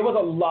 There was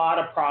a lot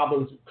of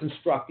problems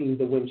constructing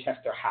the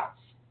Winchester House.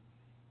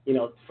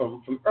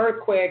 From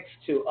earthquakes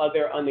to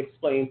other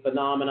unexplained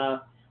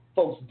phenomena,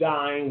 folks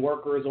dying,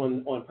 workers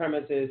on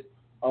premises,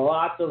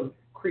 lots of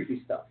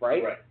creepy stuff,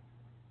 right? Right.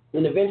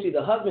 And eventually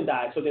the husband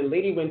died, so then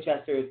Lady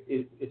Winchester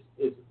is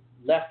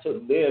left to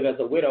live as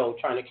a widow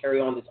trying to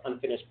carry on this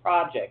unfinished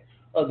project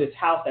of this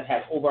house that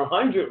has over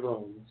 100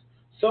 rooms,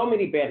 so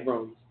many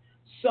bedrooms,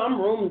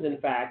 some rooms, in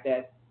fact,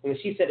 that, and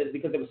she said it's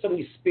because there were so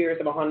many spirits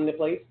that were haunting the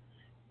place,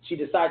 she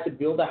decided to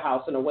build a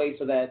house in a way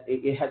so that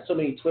it had so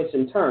many twists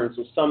and turns,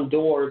 so some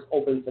doors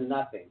open to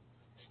nothing,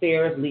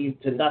 stairs lead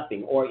to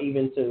nothing, or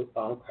even to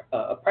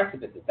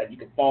precipices that you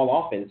can fall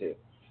off into.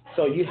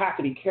 So you have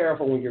to be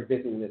careful when you're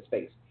visiting this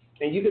space.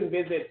 And you can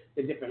visit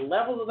the different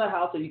levels of the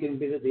house, or you can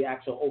visit the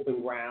actual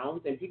open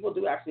grounds, and people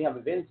do actually have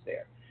events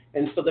there.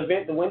 And so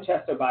the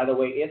Winchester, by the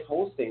way, is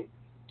hosting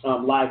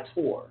live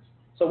tours.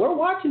 So we're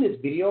watching this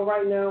video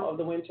right now of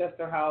the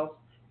Winchester House,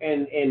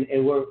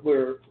 and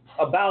we're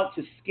about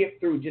to skip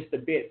through just a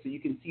bit so you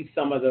can see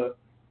some of the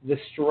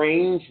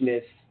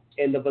strangeness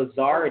and the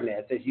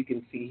bizarreness, as you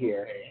can see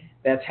here,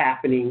 that's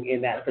happening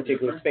in that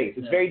particular space.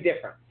 It's very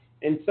different.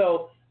 And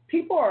so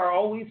people are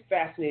always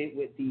fascinated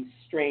with these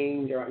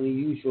strange or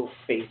unusual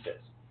spaces.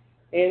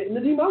 And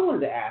Nadim, I wanted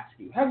to ask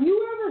you, have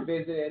you ever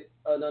visited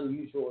an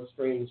unusual or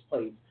strange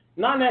place?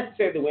 Not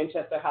necessarily the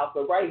Winchester House,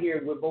 but right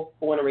here, we're both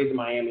born and raised in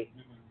Miami.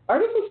 Mm-hmm. Are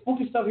there some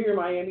spooky stuff here in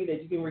Miami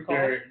that you can recall?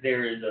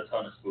 There is a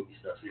ton of spooky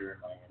stuff here in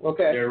Miami.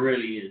 Okay. There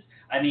really is.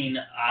 I mean,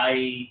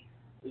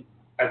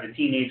 as a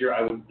teenager,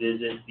 I would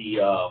visit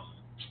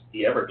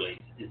the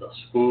Everglades. It's a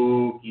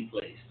spooky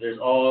place. It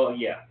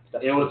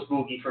was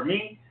spooky for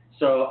me.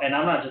 So, and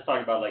I'm not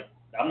talking about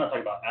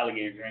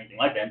alligators or anything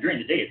like that. During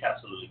the day, it's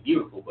absolutely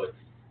beautiful, but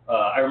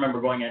I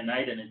remember going at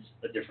night, and it's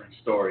a different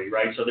story,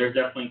 right? So there's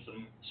definitely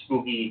some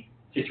spooky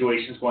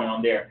situations going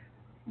on there.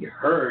 You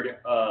heard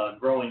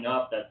growing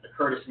up that the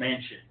Curtis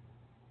Mansion.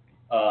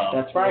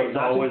 That's right.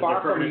 Not too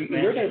far from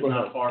your neighborhood.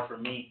 Not far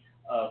from me.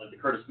 That the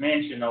Curtis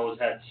Mansion always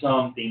had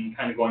something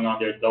kind of going on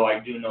there, though I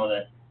do know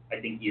that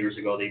I think years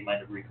ago they might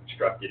have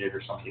reconstructed it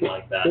or something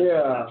like that.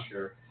 Yeah. I'm not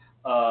sure.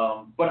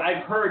 But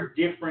I've heard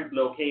different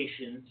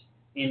locations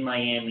in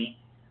Miami.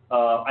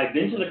 I've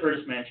been to the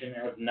Curtis Mansion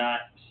and have not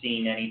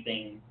seen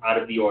anything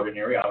out of the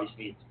ordinary.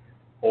 Obviously, it's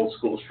old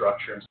school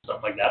structure and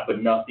stuff like that,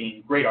 but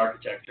nothing, great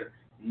architecture,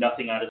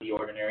 nothing out of the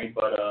ordinary.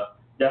 But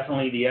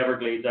definitely the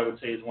Everglades, I would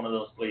say, is one of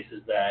those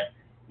places that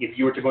if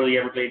you were to go to the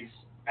Everglades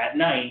at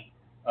night,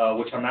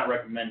 which I'm not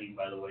recommending,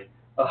 by the way,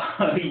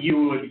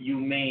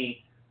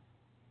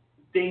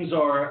 things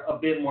are a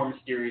bit more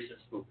mysterious and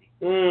spooky.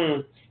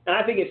 And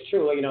I think it's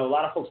true. You know, a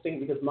lot of folks think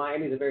because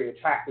Miami is a very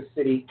attractive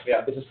city.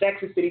 Yeah. It's a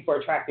sexy city for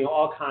attracting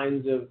all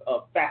kinds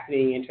of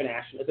fascinating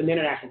international. It's an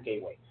international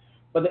gateway.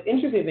 But the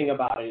interesting thing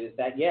about it is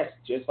that, yes,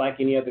 just like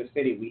any other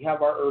city, we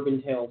have our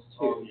urban tales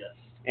too. Oh, yes.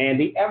 And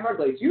the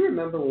Everglades, you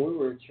remember when we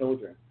were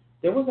children,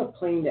 there was a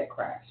plane that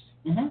crashed.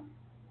 Mm-hmm.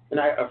 And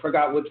I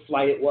forgot which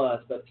flight it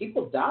was, but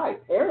people died,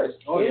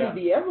 perished in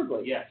the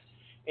Everglades. Yes.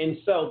 And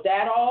so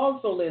that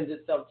also lends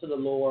itself to the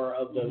lore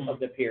of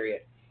the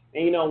period.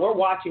 And, you know, we're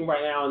watching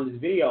right now in this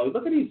video,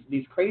 look at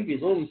these crazy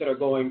rooms that are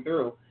going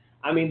through.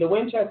 I mean, the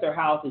Winchester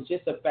House is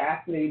just a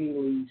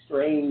fascinatingly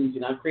strange,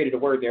 and I've created a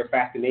word there,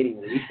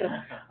 fascinatingly,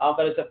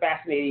 but it's a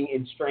fascinating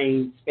and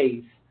strange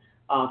space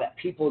that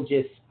people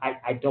just,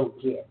 I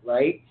don't get,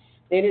 right?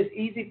 And it's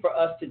easy for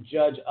us to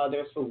judge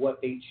others for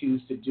what they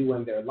choose to do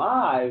in their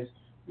lives,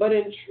 but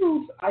in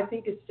truth, I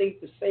think it's safe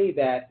to say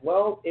that,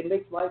 well, it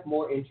makes life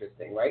more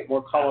interesting, right?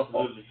 More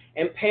colorful. Absolutely.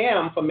 And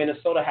Pam from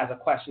Minnesota has a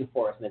question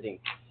for us, Nadim.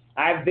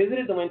 I've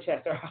visited the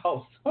Winchester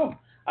House.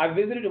 I've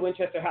visited the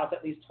Winchester House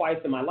at least twice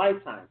in my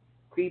lifetime.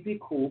 Creepy,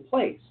 cool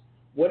place.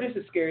 What is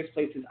the scariest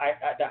places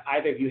that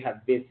either of you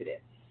have visited?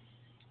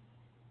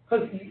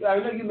 Because I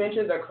know you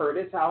mentioned the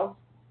Curtis House.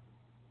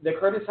 The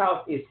Curtis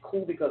House is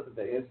cool because of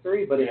the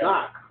history, but it's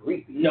not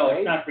creepy. No, right?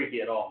 It's not creepy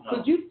at all. No.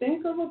 Could you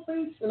think of a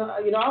place? And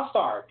I'll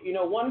start.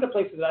 One of the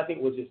places that I think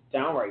was just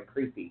downright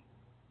creepy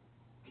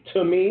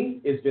to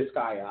me is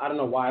Vizcaya. I don't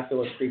know why I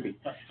feel it's creepy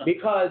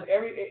because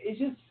it's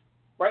just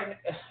right.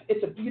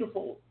 It's a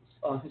beautiful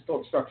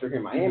historic structure here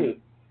in Miami. Mm-hmm.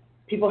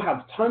 People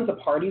have tons of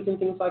parties and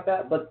things like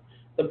that, but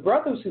the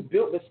brothers who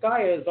built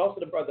Vizcaya is also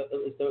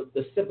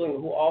the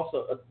sibling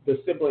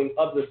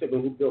of the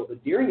sibling who built the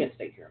Deering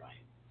Estate here in Miami.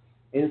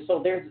 And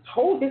so there's a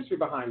whole history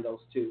behind those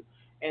two,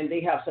 and they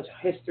have such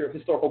a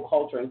historical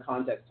culture and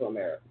context to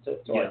America,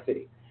 to our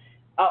city.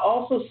 I'll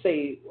also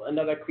say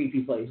another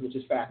creepy place, which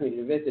is fascinating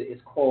to visit, is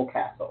Coral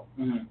Castle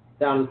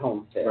down in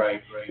Homestead.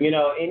 Right.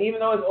 And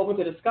even though it's open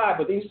to the sky,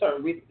 but then you start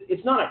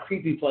it's not a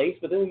creepy place,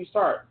 but then when you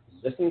start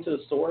listening to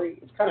the story,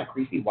 it's kind of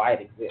creepy why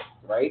it exists,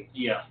 right?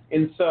 Yeah.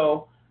 And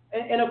so,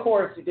 and of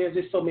course, there's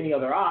just so many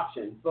other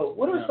options. But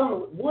what are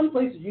one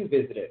place you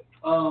visited?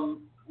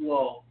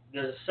 Well,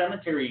 there's a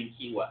cemetery in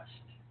Key West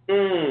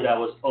that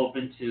was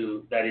open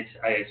to,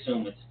 I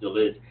assume it still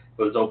is,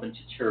 but it was open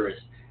to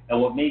tourists.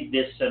 And what made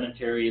this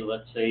cemetery,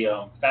 let's say,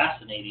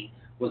 fascinating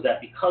was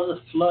that because of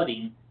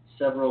flooding,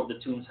 several of the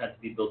tombs had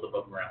to be built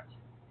above ground.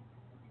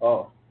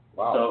 Oh,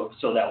 wow.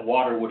 So that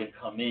water wouldn't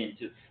come in.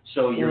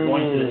 So you're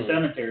going to the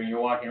cemetery and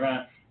you're walking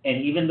around,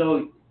 and even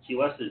though Key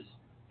West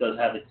does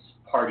have its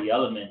party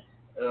element,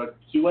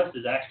 Key West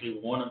is actually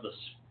one of the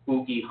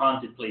spooky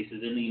haunted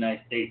places in the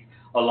United States,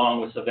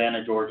 along with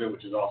Savannah, Georgia,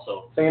 which is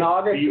also St.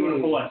 Augustine.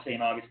 Beautiful, and St.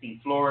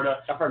 Augustine, Florida.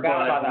 I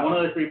forgot about that. One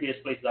of the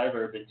creepiest places I've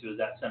ever been to is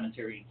that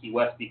cemetery in Key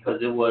West,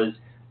 because it was,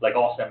 like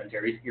all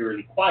cemeteries,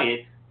 eerily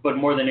quiet, but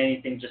more than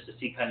anything, just to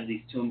see kind of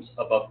these tombs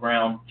above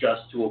ground,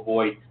 just to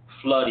avoid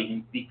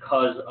flooding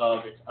because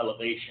of its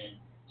elevation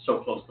so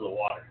close to the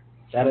water.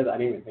 I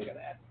didn't even think of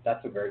that.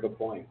 That's a very good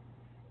point.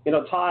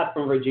 Todd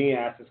from Virginia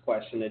asked this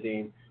question,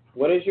 Nadim.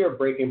 What is your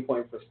breaking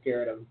point for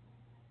scaredom?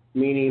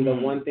 Meaning the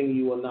one thing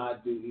you will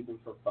not do even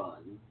for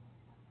fun.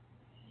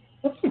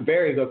 That's a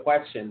very good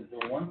question.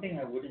 The one thing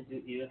I wouldn't do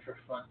even for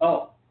fun.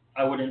 Oh,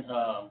 I wouldn't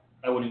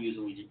use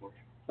a Ouija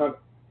board.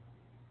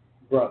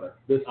 brother.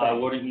 I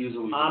wouldn't use a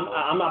Ouija board.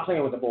 I'm not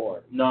playing with the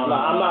board. No,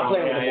 I'm not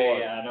playing with the board.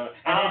 Yeah, no.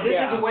 And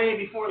this is way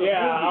before the movie.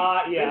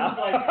 Yeah. This is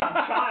like from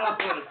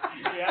childhood.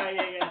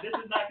 Yeah. This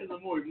is not because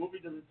of the movie. Movie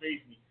doesn't faze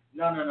me.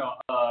 No.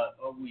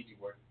 A Ouija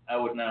board. I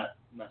would not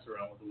mess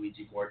around with a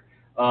Ouija board.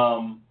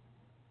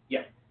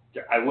 Yeah,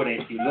 I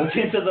wouldn't. If you look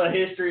into the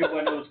history of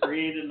when it was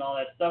created and all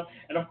that stuff,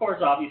 and of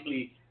course,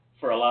 obviously,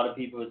 for a lot of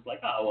people, it's like,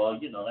 oh,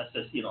 well, that's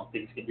just,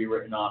 things can be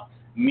written off.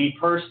 Me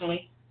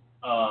personally,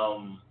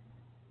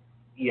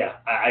 yeah,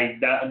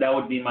 that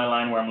would be my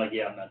line where I'm like,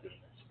 yeah, I'm not doing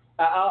this.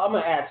 I'm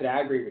going to add to that.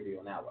 I agree with you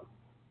on that one.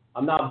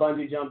 I'm not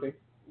bungee jumping.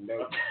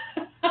 No.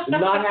 It's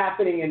not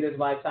happening in this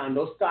lifetime.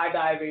 No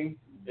skydiving.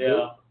 Yeah.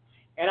 Nope.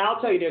 And I'll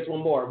tell you this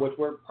one more, which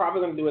we're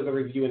probably going to do as a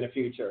review in the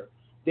future.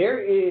 There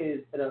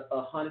is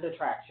a haunted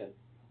attraction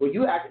where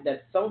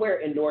that's somewhere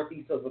in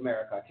northeast of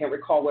America. I can't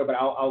recall where, but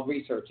I'll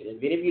research it. And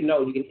if any of you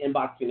know, you can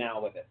inbox me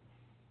now with it.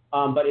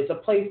 But it's a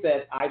place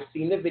that I've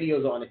seen the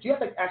videos on it. You have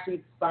to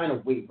actually sign a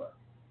waiver.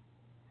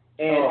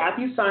 And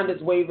after you sign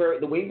this waiver,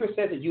 the waiver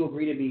says that you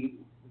agree to be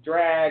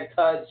dragged,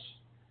 touched,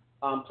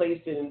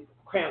 placed in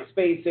cramped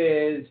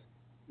spaces,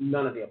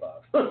 none of the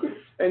above.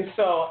 And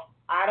so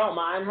I don't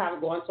mind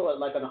going to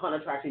like a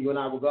haunted attraction. You and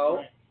I will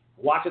go,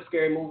 watch a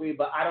scary movie,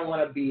 but I don't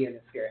want to be in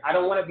the scary. I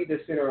don't want to be the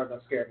center of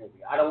a scary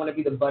movie. I don't want to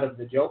be the butt of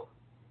the joke.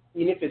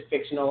 Even if it's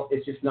fictional,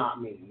 it's just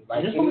not me.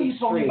 Like, is this what you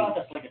told me about?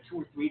 That's like a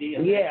 2 or 3 day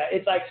event? Yeah,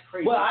 it's like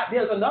crazy. Well,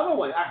 there's another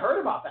one. I heard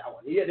about that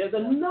one. Yeah, there's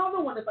another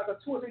one that's like a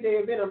 2 or 3 day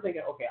event. I'm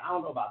thinking, okay, I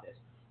don't know about this.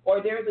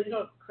 Or there's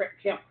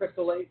Camp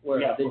Crystal Lake, where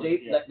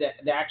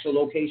the actual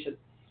location.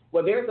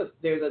 Well, there's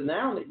a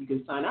noun that you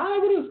can sign.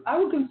 I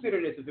would consider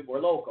this if it were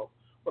local,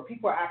 where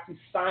people are actually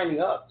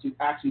signing up to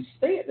actually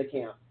stay at the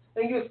camp.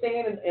 Then you're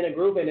staying in a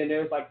group, and then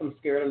there's like some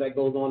scaredom that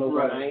goes on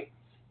overnight. Right.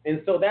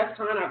 And so that's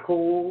kind of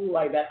cool,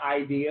 like that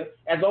idea.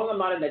 As long as I'm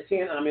not in the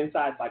tent and I'm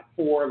inside like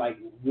 4 like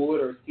wood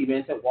or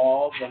cemented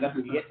walls, then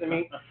nothing can get to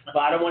me. But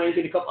I don't want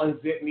anything to come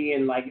unzip me,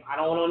 and like I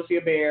don't want to see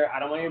a bear. I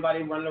don't want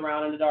anybody running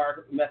around in the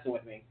dark messing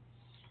with me.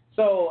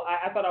 So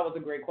I thought that was a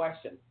great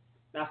question.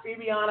 Now,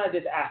 Fabiana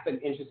just asked an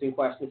interesting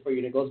question for you,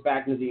 and it goes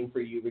back, Nadim, for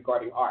you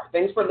regarding art.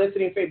 Thanks for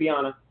listening,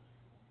 Fabiana.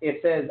 It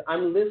says,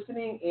 I'm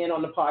listening in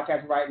on the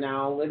podcast right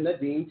now with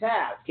Nadim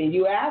Tabsch. Can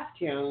you ask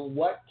him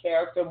what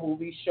character,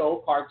 movie,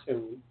 show,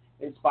 cartoon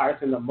inspires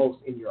him the most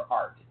in your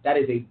art? That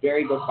is a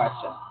very good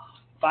question.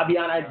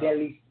 Fabiana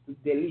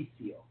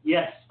Delicio.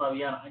 Yes,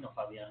 Fabiana. I know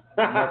Fabiana.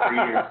 I've known her for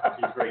years.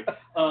 She's great.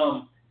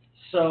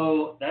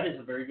 So that is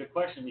a very good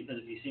question, because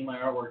if you see my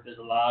artwork, there's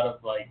a lot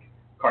of like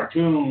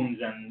cartoons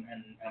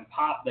and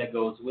pop that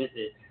goes with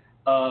it.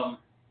 Wow.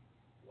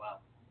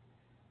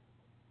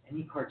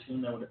 Any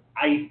cartoon that would...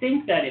 I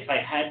think that if I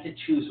had to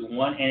choose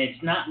one, and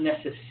it's not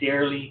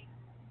necessarily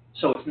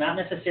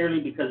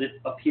because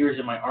it appears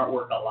in my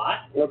artwork a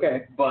lot.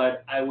 Okay.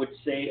 But I would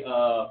say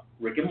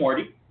Rick and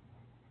Morty.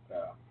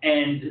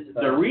 And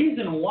the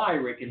reason why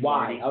Rick and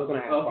Morty... I was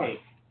going to ask why.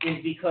 Is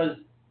because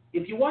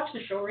if you watch the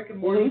show Rick and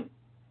Morty,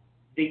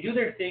 they do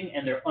their thing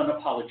and they're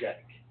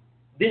unapologetic.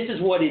 This is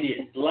what it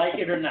is. Like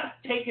it or not.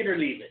 Take it or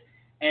leave it.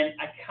 And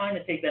I kind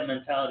of take that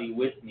mentality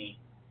with me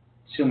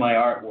to my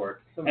artwork.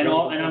 And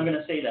I'm going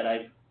to say that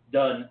I've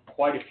done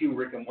quite a few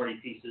Rick and Morty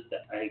pieces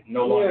that I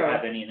no longer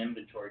have any in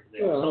inventory because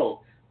they were sold.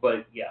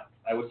 But yeah,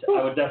 I would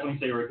definitely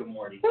say Rick and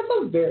Morty. That's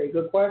a very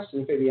good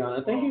question,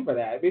 Fabiana. Thank you for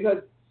that, because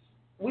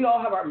we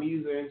all have our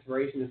muse or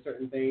inspiration in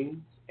certain things,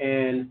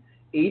 and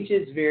each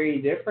is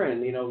very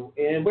different,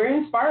 and we're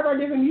inspired by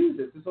different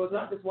muses. So it's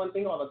not just one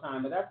thing all the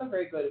time, but that's a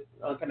very good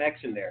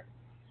connection there.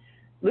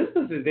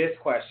 Listen to this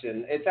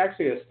question. It's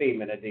actually a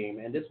statement,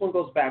 Nadim, and this one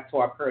goes back to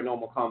our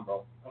paranormal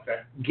convo. Okay.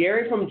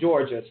 Gary from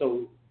Georgia,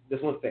 so this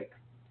one's thick.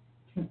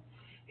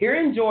 Here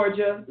in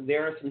Georgia,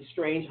 there are some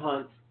strange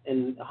haunts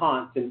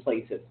in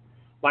places.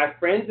 My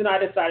friends and I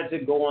decided to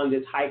go on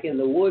this hike in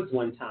the woods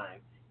one time.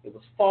 It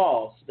was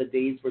fall, so the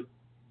days were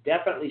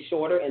definitely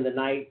shorter and the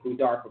night grew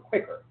darker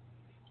quicker.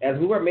 As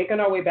we were making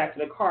our way back to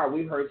the car,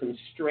 we heard some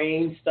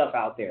strange stuff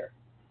out there.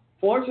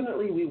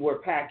 Fortunately, we were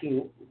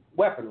packing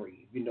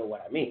weaponry, if you know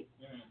what I mean.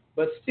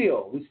 But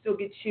still, we still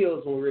get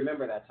chills when we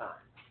remember that time.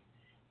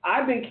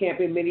 I've been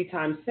camping many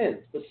times since,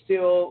 but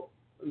still,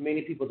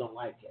 many people don't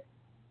like it.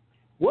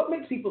 What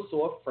makes people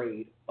so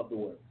afraid of the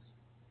woods?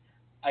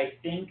 I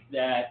think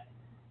that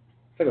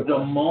the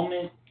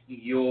moment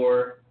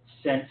your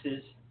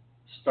senses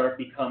start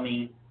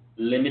becoming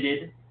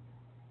limited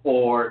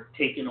or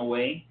taken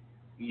away,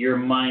 your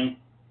mind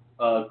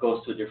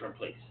goes to a different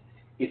place.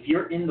 If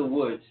you're in the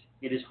woods,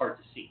 it is hard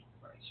to see.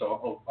 Right?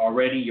 So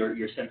already your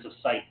sense of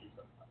sight is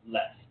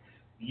less.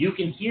 You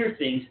can hear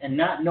things and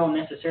not know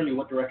necessarily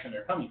what direction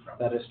they're coming from.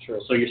 That is true.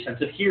 So your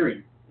sense of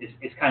hearing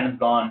is kind of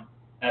gone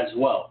as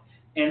well.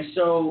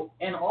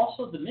 And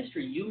also the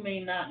mystery, you may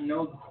not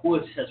know the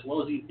woods as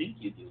well as you think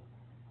you do,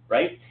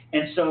 right?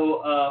 And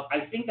so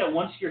I think that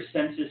once your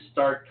senses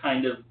start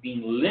kind of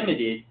being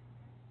limited,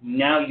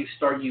 now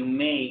you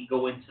may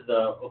go into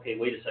okay,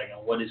 wait a second,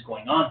 what is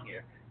going on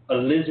here? A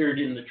lizard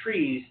in the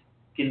trees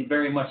can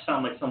very much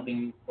sound like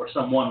something or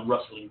someone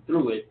rustling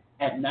through it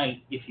at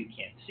night if you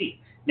can't see.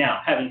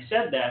 Now, having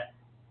said that,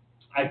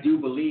 I do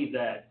believe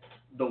that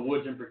the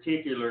woods in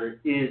particular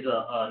is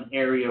an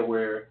area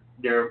where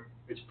there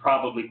is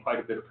probably quite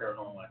a bit of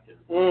paranormal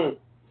activity.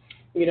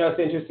 You know, it's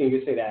interesting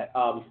you say that.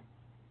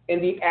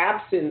 In the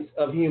absence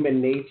of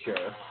human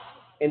nature,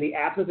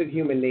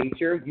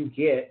 you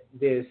get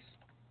this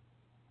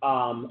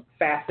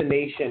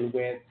fascination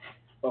with.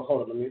 Well,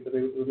 hold on. Let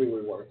me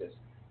reword this.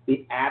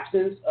 The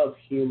absence of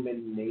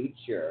human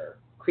nature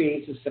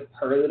creates a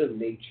superlative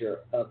nature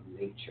of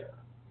nature.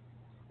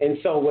 And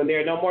so when there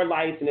are no more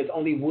lights and there's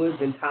only woods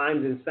and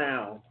times and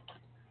sound,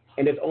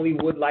 and there's only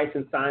wood, lights,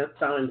 and sound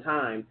and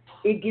time,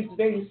 it gets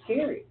very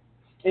scary.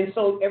 And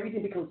so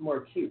everything becomes more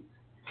acute.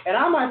 And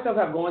I myself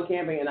have gone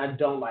camping, and I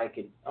don't like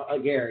it,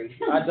 Gary.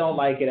 I don't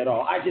like it at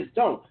all. I just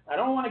don't. I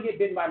don't want to get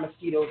bitten by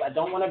mosquitoes. I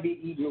don't want to be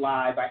eaten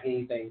alive by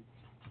anything.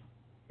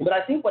 But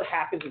I think what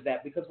happens is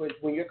that because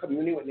when you're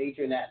communing with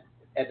nature and at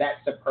that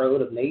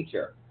superlative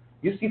nature,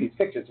 you see these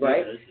pictures,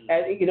 right? Yeah,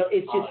 and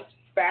it's just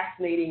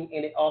fascinating,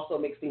 and it also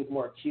makes things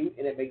more acute,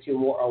 and it makes you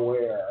more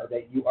aware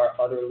that you are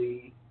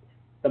utterly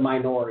the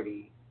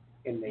minority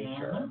in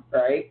nature,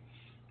 right?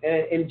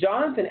 And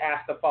Jonathan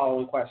asked the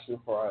following question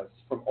for us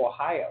from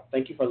Ohio.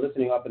 Thank you for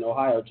listening up in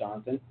Ohio,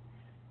 Jonathan.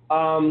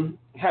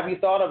 Have you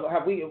thought of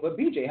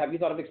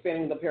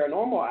expanding the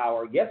paranormal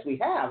hour? Yes, we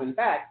have. In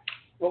fact,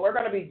 what we're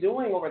going to be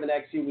doing over the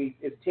next few weeks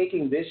is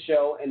taking this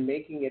show and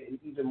making it an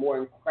even more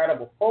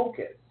incredible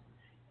focus.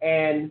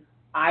 And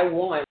I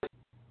want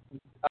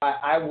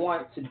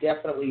to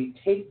definitely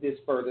take this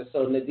further.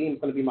 So Nadim's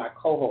going to be my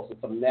co-host of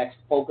some next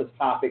focus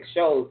topic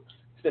shows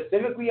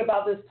specifically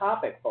about this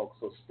topic, folks.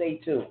 So stay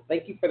tuned.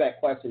 Thank you for that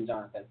question,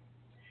 Jonathan.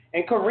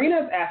 And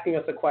Karina's asking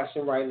us a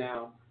question right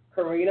now.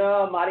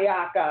 Karina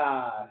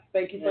Mariaca,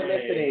 thank you for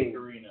listening.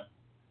 Karina.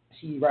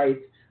 She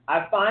writes,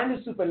 I find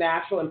the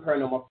supernatural and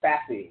paranormal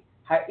fascinating.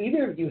 Have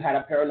either of you had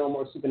a paranormal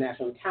or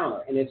supernatural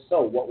encounter? And if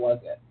so, what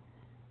was it?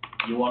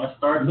 You want to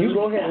start? You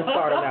go ahead and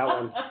start on that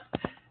one.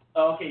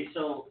 Okay,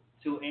 so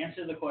to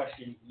answer the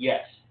question,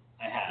 yes,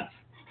 I have.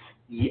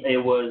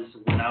 It was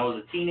when I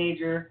was a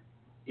teenager.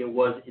 It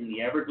was in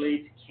the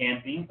Everglades,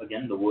 camping,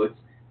 again, the woods,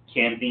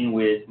 camping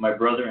with my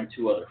brother and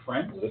two other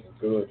friends. This is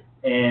good.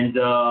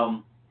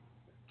 And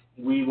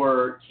we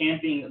were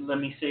camping, let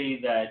me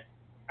say that,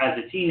 as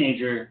a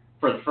teenager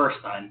for the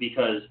first time,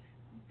 because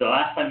the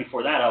last time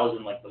before that, I was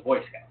in, like, the Boy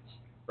Scouts,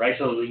 right?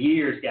 So it was a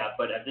year's gap,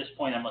 but at this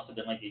point, I must have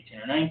been, like, 18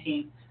 or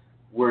 19.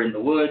 We're in the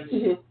woods.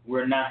 Mm-hmm.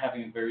 We're not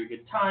having a very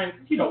good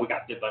time. You know, we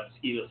got bit by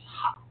mosquitoes.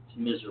 Hot. It's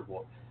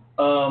miserable.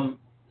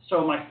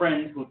 So my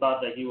friend, who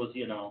thought that he was,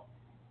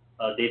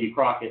 Davy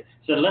Crockett,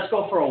 said, let's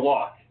go for a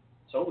walk.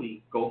 So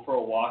we go for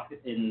a walk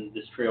in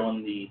this trail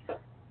in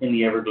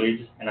the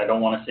Everglades, and I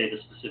don't want to say the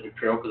specific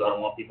trail because I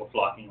don't want people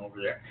flocking over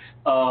there.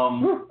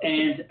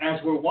 And as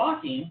we're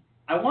walking,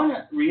 I want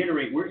to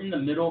reiterate, we're in the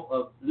middle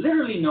of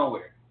literally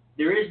nowhere.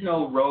 There is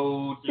no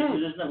roads.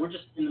 We're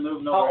just in the middle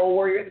of nowhere. How old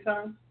were you at the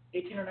time?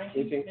 18 or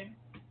 19,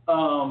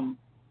 maybe.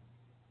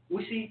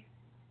 We see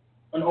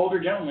an older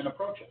gentleman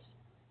approach us.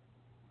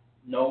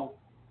 No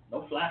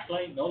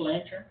flashlight, no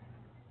lantern.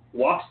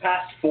 Walks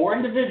past four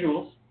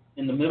individuals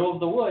in the middle of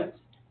the woods.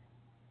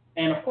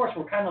 And, of course,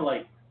 we're kind of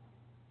like,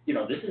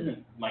 this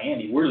isn't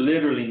Miami. We're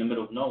literally in the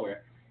middle of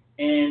nowhere.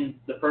 And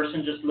the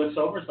person just looks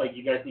over. It's like,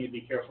 you guys need to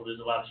be careful. There's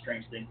a lot of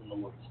strange things in the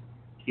woods.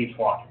 Keeps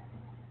walking.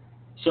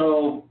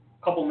 So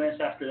a couple minutes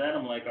after that,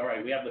 I'm like, all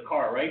right, we have the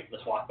car, right?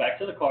 Let's walk back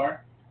to the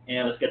car,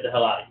 and let's get the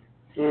hell out of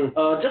here.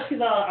 Just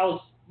because I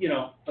was,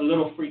 a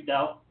little freaked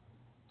out.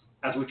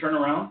 As we turn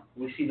around,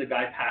 we see the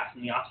guy pass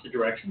in the opposite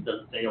direction.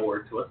 Doesn't say a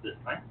word to us this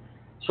time.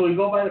 So we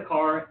go by the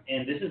car,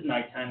 and this is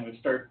nighttime. We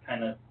start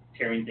kind of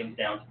tearing things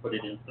down to put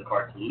it into the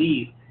car to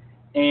leave.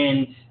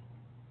 And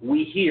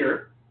we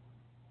hear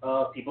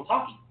people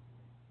talking.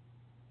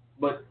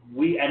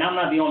 And I'm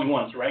not the only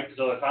one, right?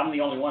 So if I'm the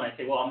only one, I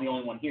say, well, I'm the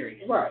only one hearing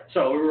it. Right.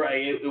 So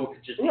it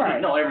could just be,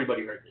 no,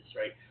 everybody heard this,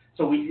 right?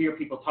 So we hear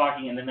people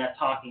talking, and then that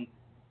talking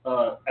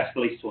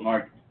escalates to an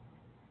argument.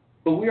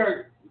 But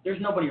there's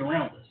nobody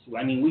around us.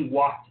 I mean, we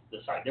walked the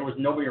side. There was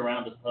nobody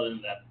around us other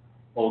than that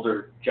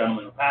older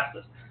gentleman who passed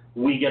us.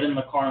 We get in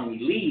the car and we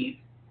leave.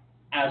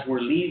 As we're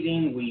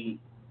leaving, we,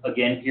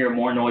 again, hear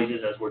more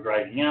noises as we're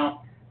driving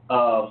out.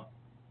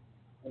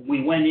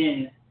 We went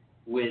in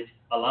with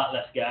a lot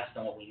less gas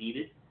than what we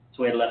needed,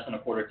 so we had less than a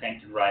quarter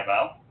tank to drive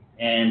out.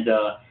 And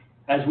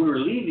as we were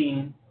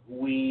leaving,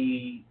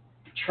 we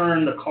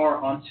turned the car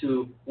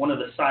onto one of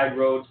the side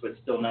roads, but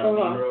still not a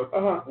main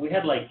road. We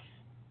had like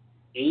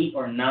 8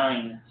 or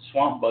 9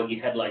 swamp buggy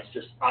headlights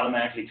just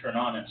automatically turn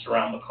on and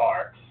surround the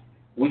car.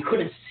 We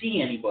couldn't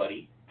see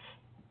anybody.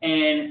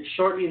 And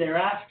shortly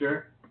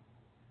thereafter,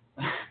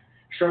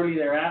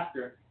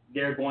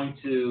 they're going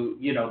to,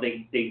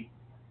 they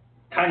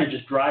kind of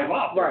just drive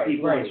off.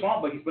 People in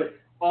swamp buggies. But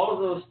all of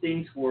those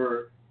things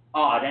were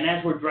odd. And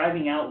as we're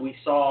driving out, we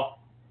saw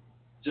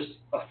just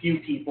a few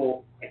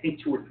people, I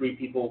think 2 or 3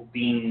 people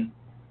being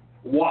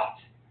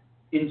walked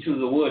into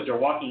the woods or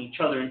walking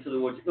each other into the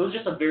woods. It was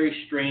just a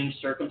very strange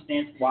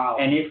circumstance. Wow.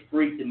 And it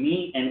freaked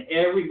me and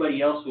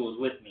everybody else who was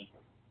with me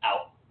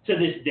out. To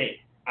this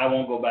day, I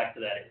won't go back to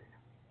that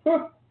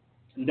area.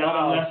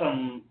 Unless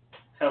I'm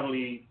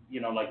heavily,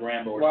 like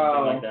Rambo or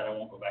something like that, I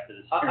won't go back to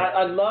this area.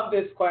 I love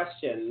this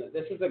question.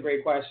 This is a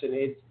great question.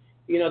 It's,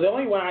 the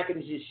only one I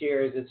can just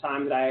share is the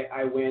time that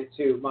I went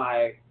to,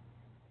 my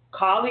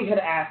colleague had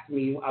asked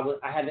me,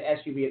 I had the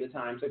SUV at the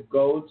time, to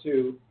go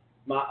to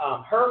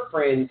my her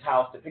friend's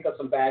house to pick up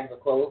some bags of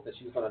clothes that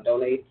she was going to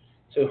donate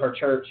to her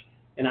church,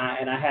 and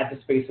I had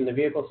the space in the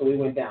vehicle, so we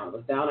went down. It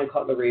was down in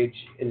Cutler Ridge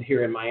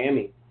here in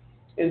Miami.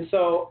 And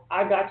so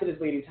I got to this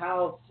lady's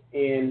house,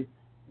 and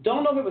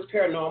don't know if it was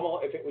paranormal,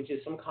 if it was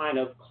just some kind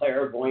of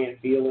clairvoyant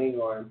feeling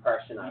or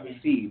impression I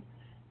received.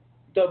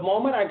 The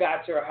moment I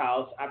got to her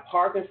house, I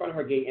parked in front of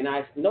her gate, and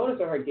I noticed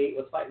that her gate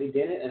was slightly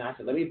dented, and I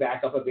said, let me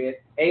back up a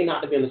bit, A,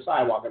 not to be on the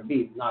sidewalk, and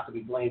B, not to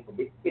be blamed for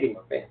hitting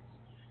her fence.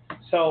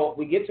 So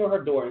we get to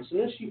her door, and as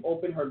soon as she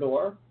opened her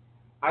door,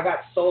 I got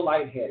so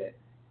lightheaded,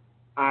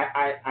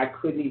 I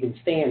couldn't even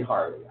stand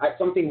hardly.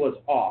 Something was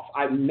off.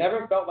 I've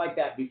never felt like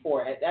that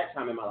before at that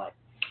time in my life.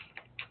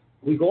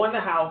 We go in the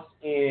house,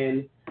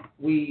 and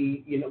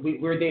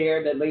we're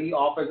there. The lady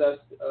offers us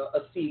a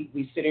seat.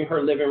 We sit in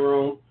her living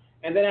room.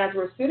 And then as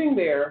we're sitting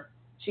there,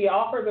 she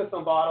offers us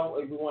some bottle.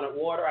 If we wanted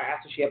water, I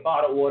asked her if she had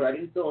bottled water. I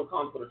didn't feel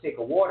uncomfortable to take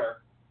a water.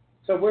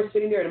 So we're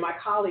sitting there, and my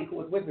colleague who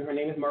was with me, her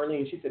name is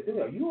Marlene, she said,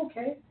 Billy, are you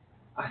okay?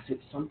 I said,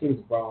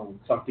 something's wrong.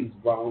 Something's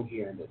wrong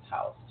here in this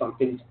house.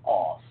 Something's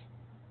off.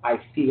 I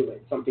feel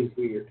it. Something's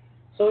weird.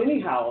 So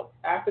anyhow,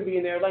 after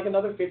being there like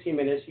another 15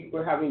 minutes,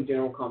 we're having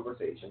general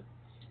conversation.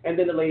 And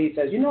then the lady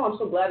says, I'm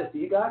so glad to see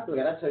you guys. I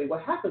got to tell you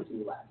what happened to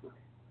me last night.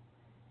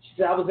 She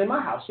said, I was in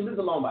my house. She lives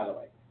alone, by the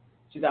way.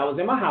 She said, I was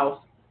in my house,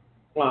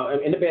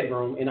 in the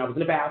bedroom, and I was in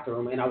the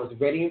bathroom, and I was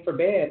ready for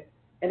bed,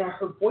 and I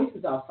heard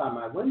voices outside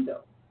my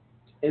window.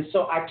 And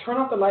so I turned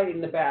off the light in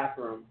the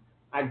bathroom.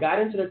 I got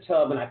into the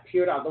tub, and I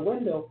peered out the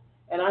window,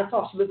 and I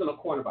saw, she lives in a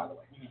corner, by the way.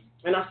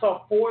 And I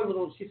saw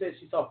she said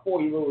she saw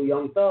four little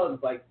young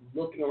thugs, like,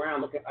 looking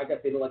around. I guess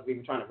they looked like they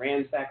were trying to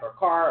ransack her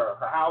car or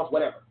her house,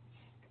 whatever.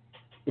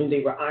 And they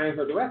were eyeing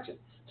her direction.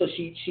 So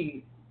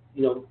she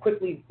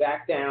quickly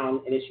backed down,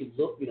 and as she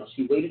looked,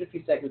 she waited a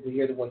few seconds to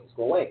hear the voices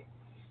go away.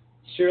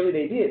 Surely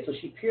they did. So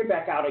she peered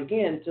back out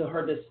again. To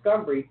her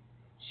discovery,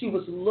 she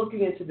was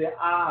looking into the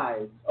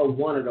eyes of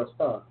one of those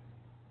thugs.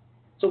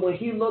 So when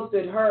he looked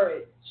at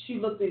her, she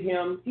looked at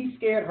him. He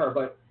scared her,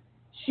 but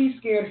she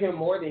scared him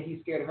more than he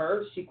scared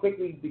her. She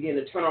quickly began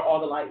to turn on all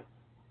the lights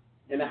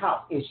in the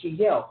house, and she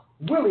yelled,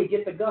 Willie,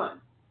 get the gun.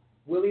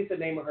 Willie's the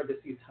name of her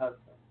deceased husband.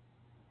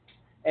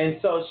 And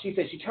so she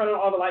said she turned on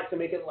all the lights to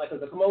make it like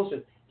it was a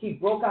commotion. He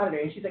broke out of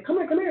there, and she said, come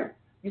here.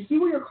 You see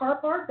where your car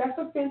parked? That's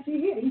the fence he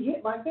hit. He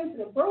hit my fence,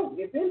 and it broke.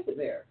 It dented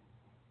there.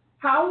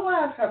 How would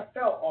I have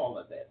felt all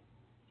of this?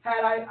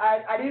 Had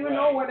I didn't even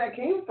know where that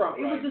came from.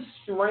 It was a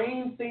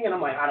strange thing, and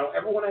I'm like, I don't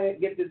ever want to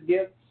get this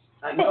gift.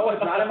 I know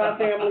it's not in my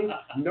family.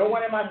 No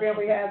one in my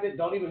family has it.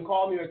 Don't even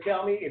call me or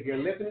tell me. If you're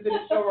listening to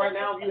this show right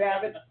now, if you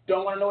have it,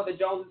 don't want to know what the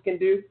Joneses can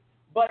do.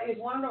 But it's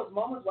one of those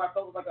moments where I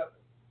felt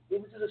it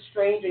was just a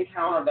strange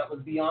encounter that was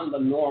beyond the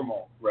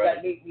normal.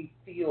 That made me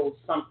feel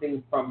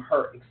something from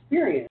her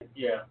experience.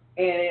 Yeah.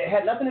 And it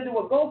had nothing to do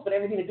with ghosts, but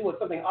everything to do with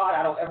something odd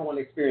I don't ever want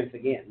to experience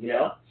again, you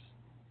know?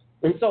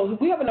 And so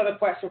we have another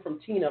question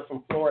from Tina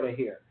from Florida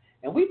here.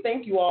 And we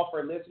thank you all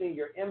for listening.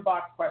 Your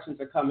inbox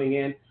questions are coming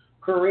in.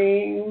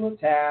 Kareem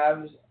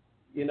Tabsch,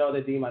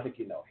 Nadim, I think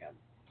you know him.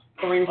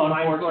 Kareem from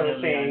Florida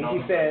saying,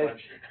 he says...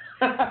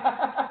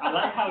 I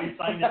like how he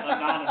signed it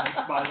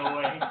anonymous, by the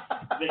way.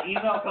 The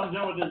email comes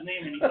in with his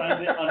name, and he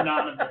signs it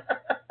anonymous.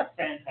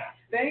 Fantastic.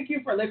 Thank you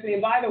for listening.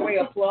 By the way,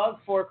 a plug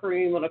for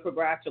Kareem and a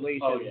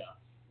congratulations. Oh,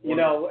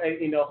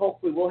 yeah.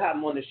 Hopefully we'll have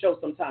him on the show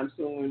sometime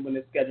soon when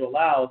the schedule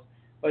allows.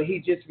 But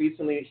he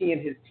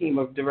and his team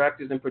of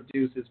directors and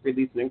producers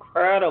released an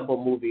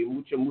incredible movie,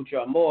 Mucho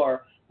Mucho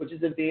Amor, which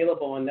is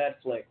available on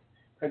Netflix.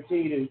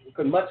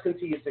 Much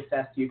continued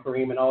success to you,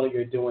 Kareem, and all that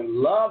you're doing.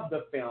 Love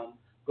the film.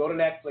 Go to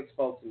Netflix,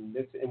 folks,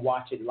 and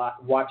watch it.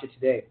 Watch it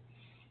today.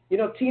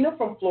 Tina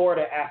from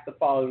Florida asked the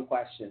following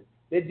question: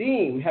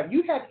 Nadim, have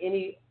you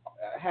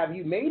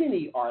made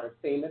any art of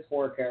famous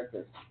horror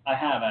characters? I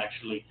have,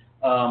 actually.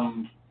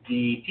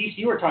 The piece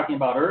you were talking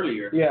about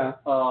earlier,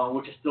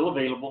 which is still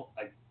available.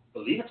 I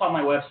believe it's on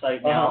my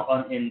website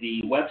now, in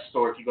the web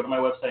store. If you go to my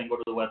website and go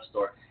to the web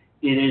store,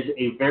 it is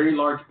a very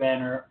large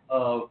banner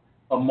of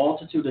a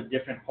multitude of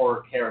different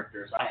horror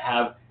characters. I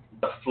have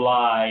The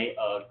Fly,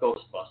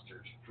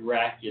 Ghostbusters,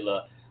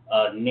 Dracula,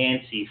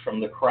 Nancy from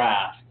The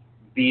Craft,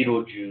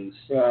 Beetlejuice.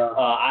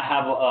 I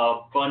have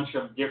a bunch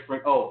of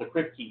different. The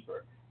Crypt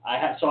Keeper.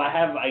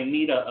 I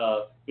need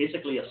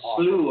basically a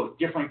slew of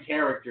different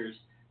characters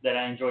that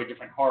I enjoy,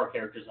 different horror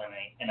characters,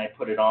 and I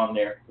put it on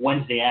there.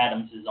 Wednesday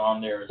Addams is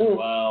on there as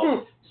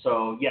well.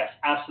 So yes,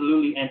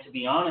 absolutely. And to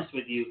be honest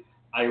with you,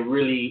 I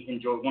really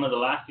enjoyed. One of the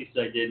last pieces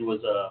I did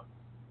was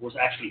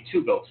actually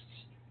two ghosts,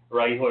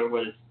 right? Where it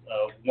was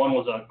one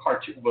was a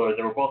cartoon. Well,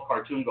 they were both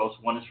cartoon ghosts.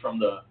 One is from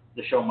the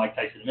show Mike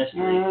Tyson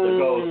Mystery, the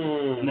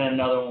ghost, and then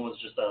another one was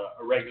just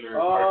a regular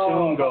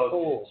cartoon ghost.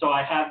 Cool. So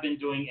I have been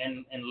doing,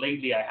 and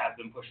lately I have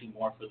been pushing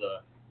more for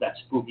the that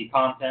spooky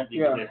content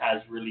because it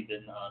has really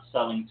been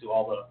selling to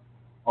all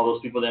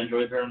those people that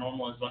enjoy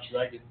paranormal as much as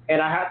I do.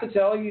 And I have to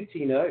tell you,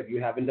 Tina, if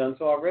you haven't done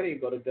so already,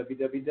 go to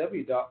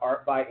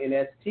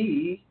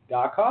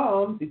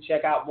www.artbynst.com to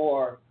check out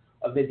more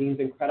of Nadim's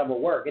incredible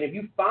work. And if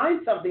you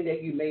find something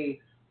that you may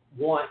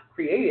want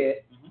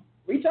created,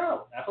 reach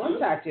out,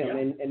 contact him,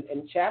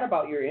 and chat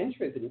about your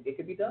interest, and it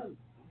could be done.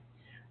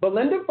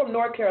 Belinda from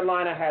North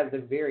Carolina has a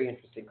very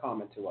interesting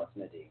comment to us,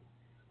 Nadim.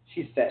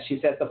 She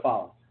says the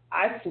following: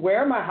 I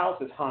swear my house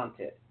is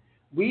haunted.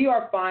 We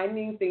are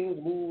finding things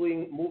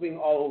moving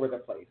all over the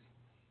place.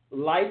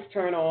 Lights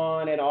turn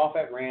on and off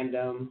at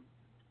random.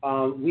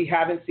 We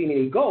haven't seen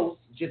any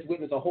ghosts, just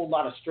witnessed a whole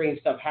lot of strange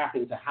stuff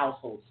happening to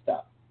household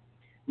stuff.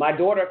 My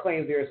daughter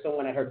claims there is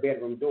someone at her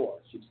bedroom door.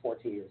 She's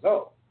 14 years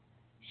old.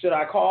 Should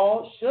I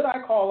call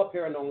a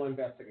paranormal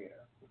investigator?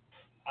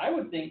 I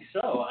would think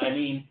so. I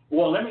mean,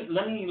 well, let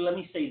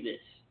me say this.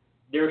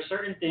 There are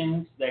certain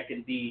things that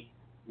can be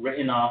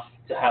written off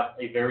to have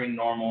a very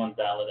normal and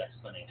valid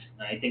explanation.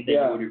 And I think that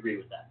you would agree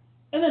with that.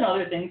 And then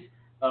other things,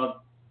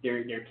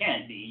 there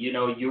can't be. You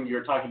know,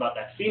 you're talking about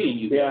that feeling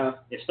you get.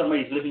 If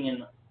somebody's living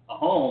in a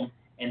home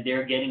and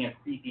they're getting a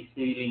creepy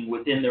feeling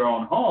within their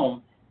own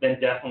home, then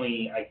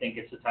definitely I think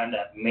it's the time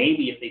that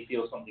maybe if they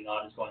feel something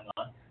odd is going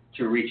on,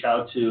 to reach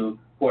out to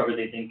whoever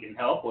they think can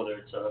help, whether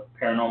it's a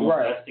paranormal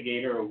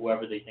investigator or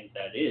whoever they think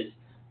that is.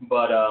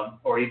 But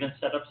or even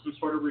set up some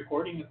sort of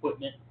recording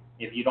equipment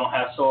if you don't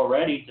have so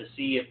already to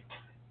see if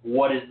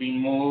what is being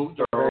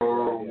moved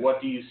or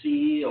what do you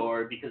see,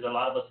 or because a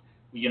lot of us,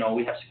 you know,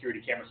 we have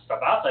security cameras and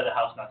stuff outside the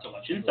house, not so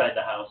much inside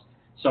the house.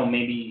 So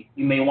maybe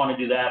you may want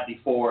to do that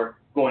before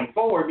going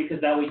forward,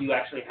 because that way you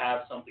actually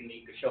have something that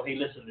you can show, hey,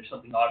 listen, there's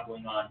something odd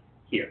going on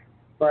here.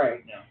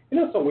 Right. Yeah. You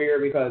know, it's so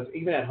weird because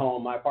even at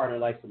home, my partner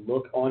likes to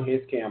look on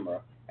his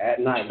camera at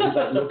night. He's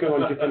like looking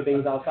on different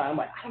things outside. I'm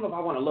like, I don't know if I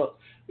want to look.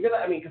 Because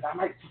I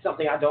might see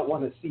something I don't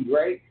want to see,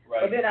 right?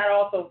 But then that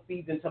also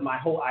feeds into my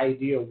whole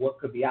idea of what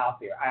could be out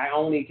there. I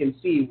only can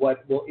see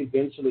what will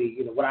eventually,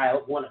 you know, what I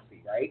want to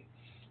see, right?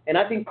 And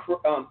I think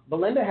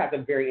Belinda has a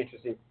very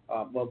interesting,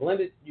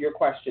 Belinda, your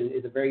question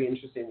is a very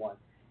interesting one.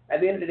 At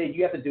the end of the day,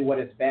 you have to do what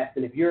is best.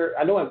 And if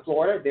I know in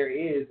Florida, there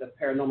is a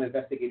paranormal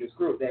investigators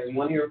group. There's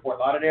one here in Fort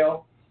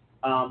Lauderdale.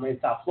 In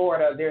South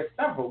Florida, there's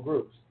several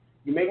groups.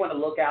 You may want to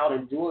look out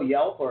and do a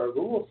Yelp or a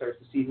Google search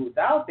to see who's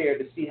out there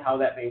to see how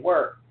that may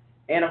work.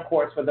 And, of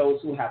course, for those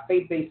who have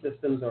faith-based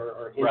systems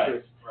or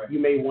interests, you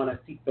may want to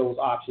seek those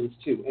options,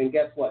 too. And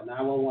guess what?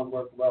 911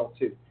 works well,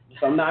 too.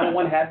 Some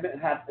 911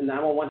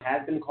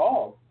 has been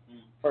called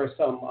for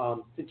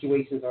some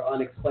situations or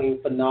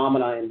unexplained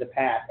phenomena in the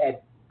past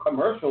at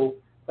commercial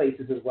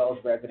places as well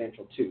as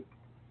residential, too.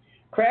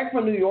 Craig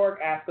from New York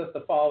asked us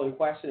the following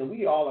question, and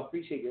we all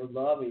appreciate your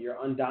love and your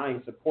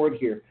undying support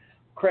here.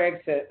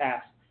 Craig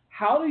asked,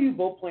 how do you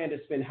both plan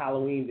to spend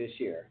Halloween this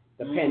year,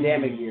 the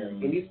pandemic year?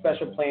 Any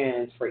special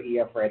plans for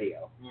EF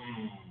Radio?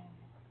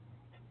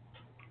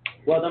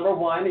 Well, number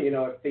one, you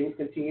know, if things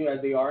continue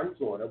as they are in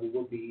Florida, we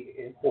will be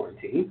in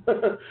quarantine.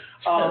 But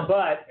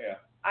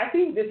I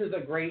think this is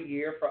a great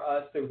year for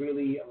us to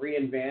really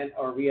reinvent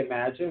or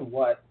reimagine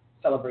what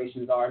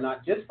celebrations are,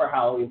 not just for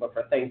Halloween, but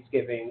for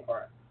Thanksgiving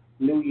or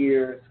New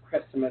Year's,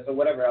 Christmas, or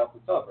whatever else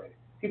we celebrate.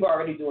 People are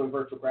already doing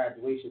virtual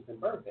graduations and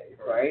birthdays,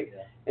 right?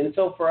 Yeah. And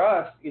so for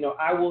us, you know,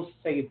 I will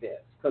say this,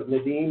 because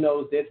Nadim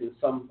knows this and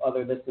some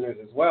other listeners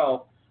as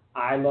well.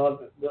 I love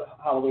the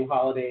Halloween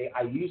holiday.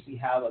 I usually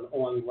have an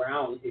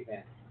on-ground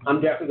event. I'm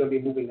definitely going to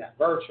be moving that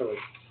virtually.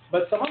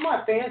 But some of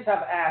my fans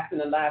have asked in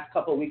the last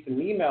couple of weeks in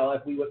email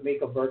if we would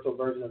make a virtual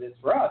version of this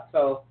for us,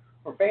 so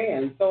for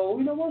fans. So,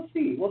 you know, we'll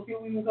see. We'll see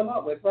what we can come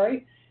up with,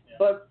 right?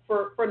 But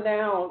for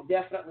now,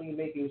 definitely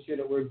making sure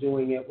that we're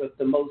doing it with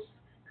the most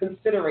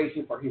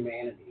consideration for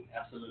humanity.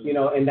 Absolutely. You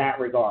know, in that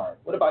regard.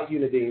 What about you,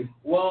 Nadim?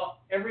 Well,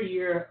 every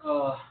year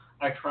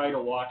I try to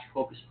watch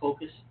Hocus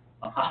Pocus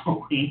on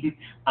Halloween.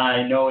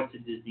 I know it's a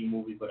Disney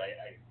movie, but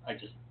I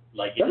just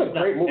like it. That's a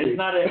great movie. It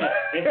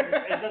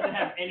doesn't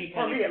have any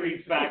kind of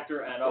creep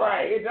factor at all.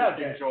 Right, it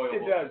doesn't. It's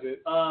enjoyable. It doesn't.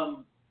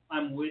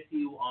 I'm with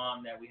you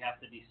on that we have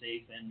to be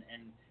safe and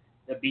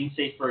being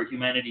safe for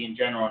humanity in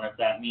general, and if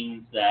that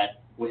means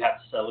that we have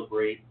to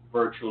celebrate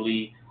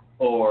virtually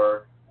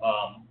or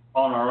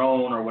on our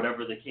own or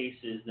whatever the case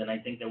is, then I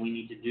think that we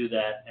need to do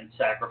that and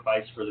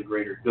sacrifice for the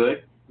greater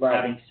good. Right.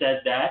 Having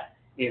said that,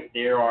 if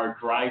there are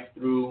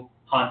drive-through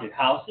haunted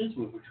houses,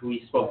 which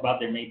we spoke about,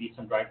 there may be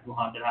some drive-through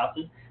haunted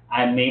houses.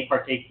 I may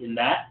partake in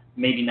that,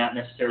 maybe not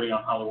necessarily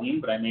on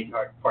Halloween, but I may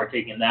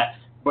partake in that.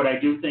 But I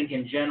do think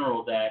in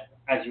general that,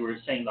 as you were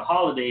saying, the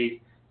holidays,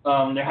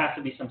 there has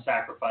to be some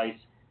sacrifice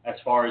as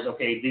far as,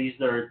 okay, these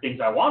are things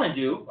I want to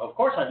do. Of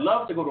course, I'd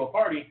love to go to a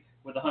party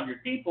with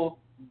 100 people,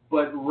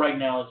 but right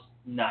now is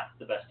not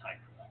the best time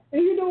for that.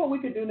 And you know what we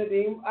could do,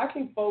 Nadim? I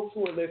think folks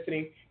who are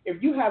listening,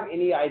 if you have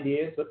any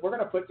ideas, we're going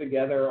to put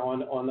together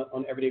on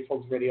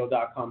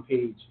everydayfolksradio.com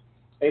page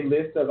a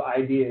list of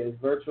ideas,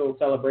 virtual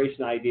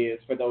celebration ideas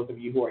for those of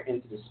you who are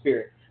into the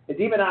spirit.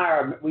 Nadim and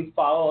I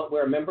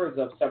we're members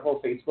of several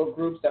Facebook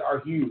groups that are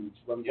huge.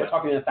 We're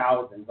talking in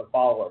thousands of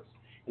followers.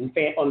 and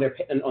on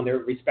their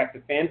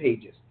respective fan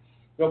pages.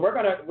 So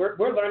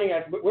we're learning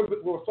as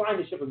we're flying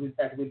the ship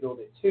as we build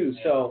it too.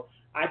 Yeah. So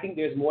I think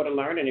there's more to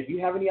learn, and if you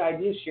have any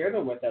ideas, share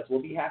them with us.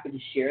 We'll be happy to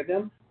share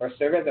them or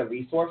serve as a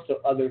resource to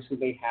others who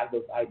may have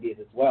those ideas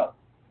as well.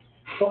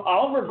 So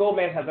Oliver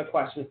Gomez has a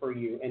question for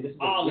you, and this is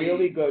a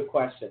really good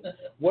question.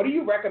 What do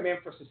you recommend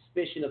for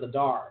suspicion of the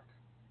dark?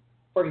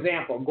 For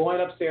example,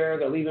 going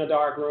upstairs or leaving a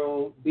dark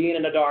room, being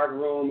in a dark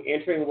room,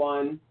 entering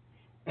one.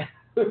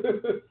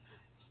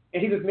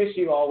 And he just missed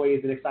you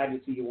always and excited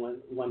to see you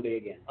one day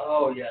again.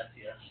 Oh, yes,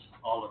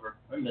 Oliver.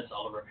 I miss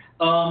Oliver.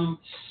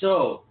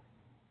 So,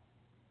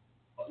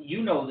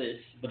 you know this,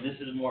 but this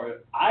is more,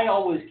 I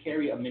always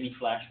carry a mini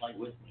flashlight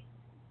with me.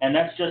 And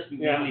that's just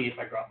really if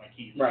I drop my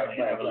keys. I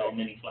have a little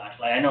mini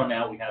flashlight. I know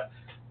now we have,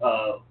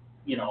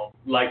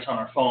 lights on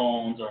our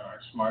phones, on our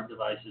smart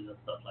devices and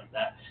stuff like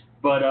that.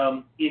 But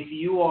if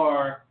you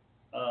are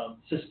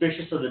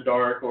suspicious of the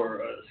dark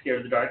or scared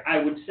of the dark, I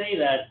would say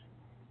that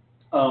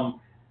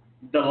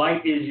the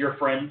light is your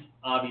friend,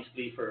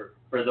 obviously, for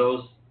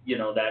those,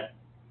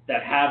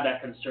 that have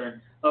that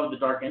concern of the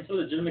dark. And it's a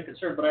legitimate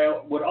concern. But I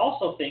would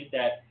also think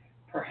that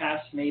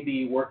perhaps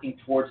maybe working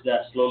towards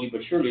that slowly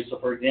but surely. So,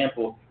 for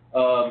example,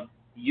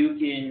 you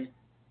can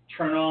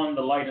turn on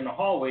the light in the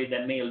hallway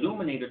that may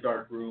illuminate a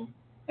dark room,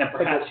 and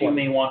perhaps you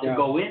may want to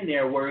go in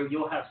there where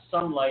you'll have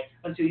sunlight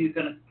until you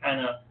can kind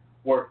of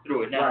work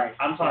through it. Now,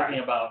 I'm talking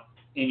about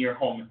in your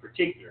home in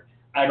particular.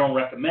 I don't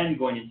recommend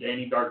going into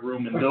any dark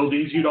room in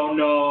buildings you don't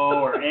know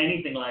or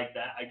anything like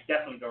that. I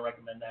definitely don't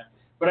recommend that.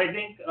 But I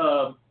think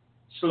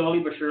slowly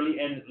but surely,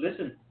 and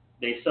listen,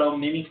 they sell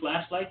mini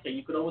flashlights that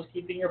you could always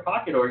keep in your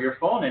pocket or your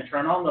phone and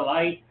turn on the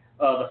light,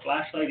 the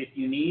flashlight if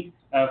you need,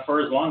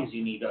 for as long as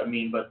you need.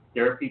 But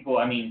there are people,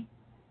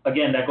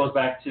 again, that goes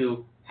back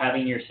to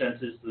having your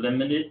senses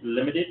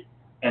limited,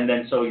 and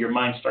then so your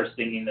mind starts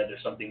thinking that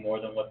there's something more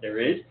than what there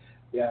is.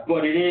 Yeah.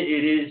 But it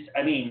is,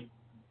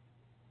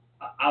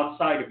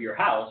 outside of your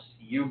house,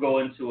 you go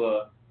into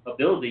a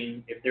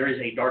building, if there is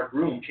a dark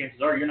room,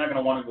 chances are you're not going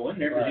to want to go in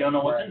there because you don't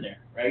know what's in there,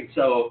 right?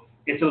 So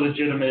it's a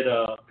legitimate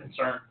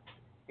concern.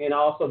 And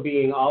also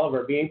being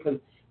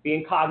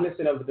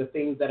cognizant of the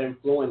things that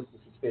influence the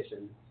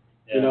suspicion.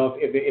 Yeah.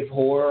 If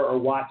horror or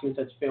watching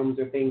such films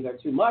or things are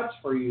too much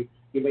for you,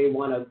 you may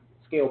want to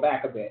scale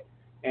back a bit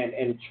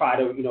and try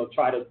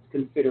to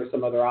consider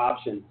some other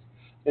options.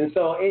 And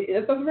so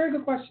it's a very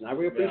good question. I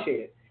really appreciate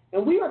it.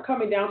 And we are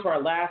coming down to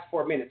our last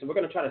 4 minutes, and we're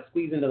going to try to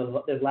squeeze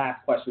into this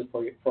last question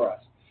for us.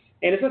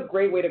 And it's a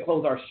great way to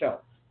close our show.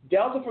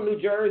 Delta from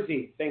New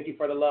Jersey, thank you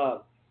for the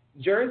love.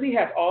 Jersey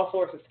has all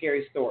sorts of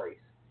scary stories.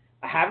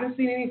 I haven't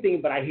seen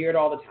anything, but I hear it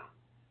all the time.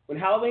 When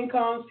Halloween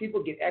comes,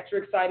 people get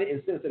extra excited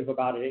and sensitive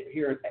about it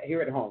here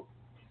at home.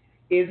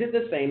 Is it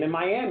the same in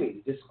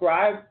Miami?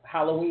 Describe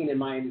Halloween in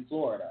Miami,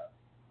 Florida.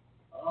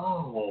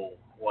 Oh,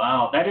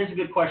 wow. That is a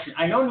good question.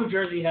 I know New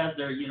Jersey has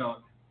their,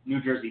 New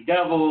Jersey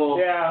Devil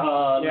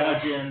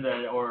legend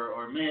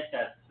or myth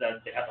that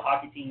they have a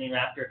hockey team named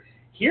after.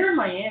 Here in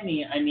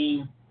Miami,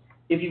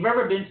 if you've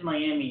ever been to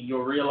Miami,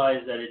 you'll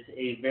realize that it's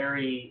a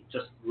very,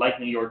 just like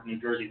New York, New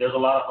Jersey, there's a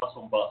lot of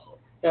hustle and bustle.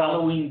 Yeah.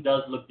 Halloween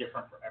does look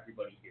different for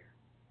everybody here.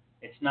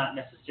 It's not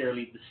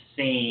necessarily the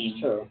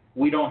same. True.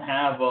 We don't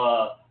have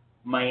a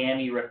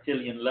Miami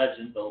reptilian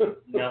legend, though.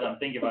 Now that I'm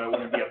thinking about it, it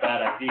wouldn't be a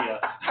bad idea.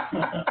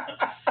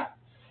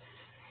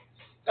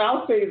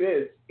 I'll say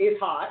this: it's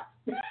hot.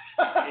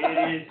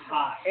 It is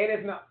hot. And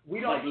it's not.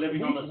 We don't. Like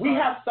living on the sun. We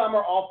have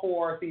summer all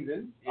 4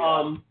 seasons.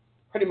 Yeah.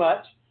 Pretty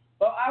much.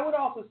 But I would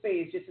also say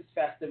it's just as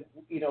festive.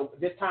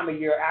 This time of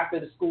year after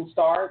the school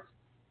starts,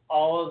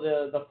 all of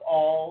the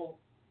fall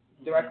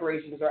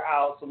decorations are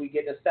out, so we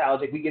get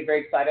nostalgic. We get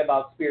very excited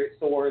about spirit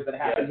stores that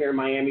happen here in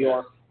Miami,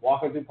 or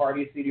walking through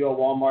Party City or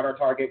Walmart or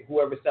Target,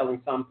 whoever's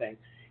selling something.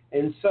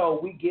 And so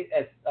we get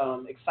as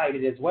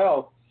excited as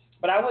well.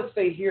 But I would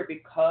say here,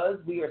 because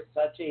we are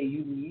such a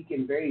unique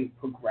and very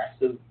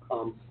progressive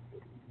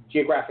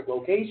geographic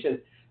location,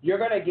 you're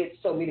going to get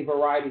so many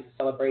varieties of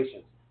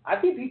celebrations. I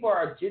think people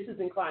are just as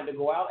inclined to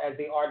go out as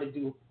they are to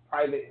do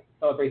private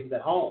celebrations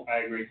at home. I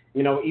agree.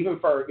 Even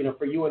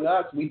for you and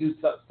us, we do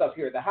stuff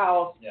here at the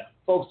house. Yeah.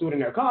 Folks do it in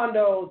their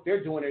condos.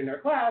 They're doing it in their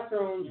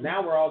classrooms. Mm-hmm.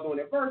 Now we're all doing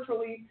it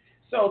virtually.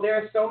 So there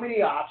are so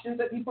many options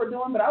that people are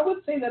doing. But I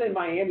would say that in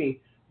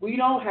Miami, we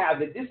don't have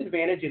the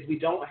disadvantages. We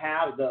don't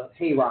have the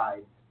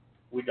hayride.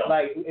 We don't.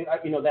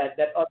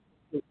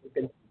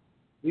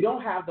 We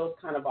don't have those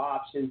kind of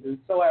options. And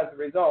so as a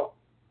result,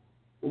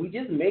 we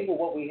just make with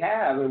what we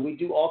have, and we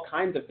do all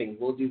kinds of things.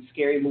 We'll do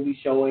scary movie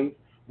showings.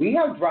 We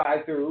have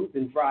drive-thrus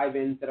and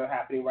drive-ins that are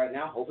happening right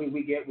now. Hopefully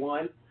we get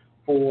one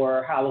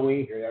for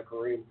Halloween. Hear that,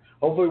 Kareem?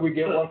 Hopefully we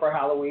get one for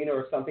Halloween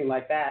or something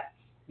like that.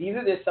 These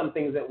are just some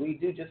things that we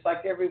do just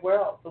like everywhere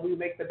else, so we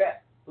make the best.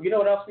 Well, you know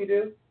what else we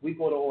do? We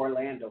go to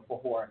Orlando for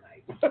Horror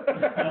Night.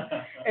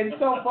 And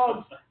so,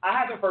 folks, I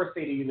have to first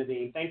say to you,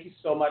 Nadim, thank you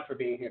so much for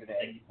being here today.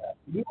 Thank you.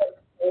 You are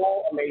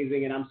so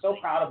amazing, and I'm so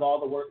proud of all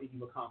the work that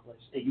you've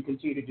accomplished. And you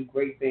continue to do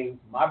great things,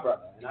 my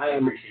brother. And I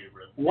am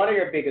one of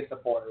your biggest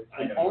supporters,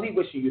 and only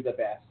wishing you the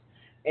best.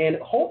 And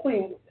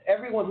hopefully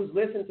everyone who's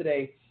listened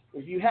today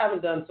if you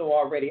haven't done so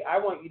already, I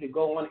want you to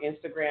go on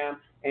Instagram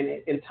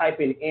and type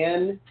in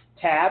N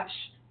Tabsch,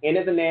 N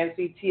as in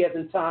Nancy, T as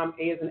in Tom,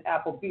 A as in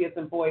Apple, B as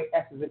in boy,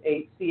 S as in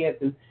 8, C as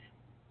in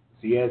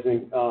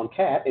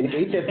cat, and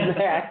H as in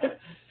hat,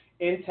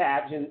 N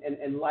Tabsch,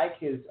 and like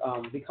his,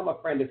 become a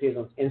friend of his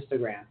on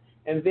Instagram.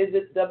 And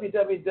visit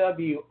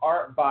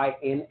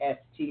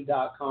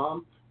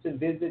www.artbynst.com to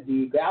visit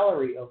the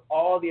gallery of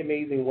all the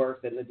amazing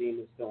work that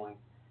Nadim is doing.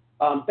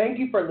 Thank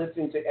you for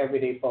listening to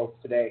Everyday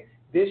Folks today.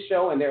 This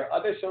show, and there are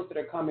other shows that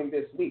are coming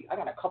this week. I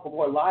got a couple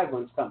more live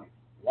ones coming.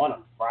 One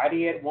on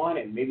Friday at 1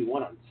 and maybe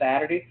one on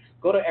Saturday.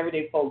 Go to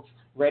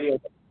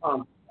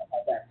everydayfolksradio.com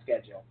at that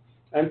schedule.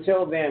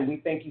 Until then, we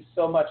thank you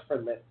so much for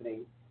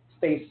listening.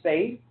 Stay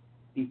safe,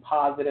 be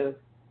positive,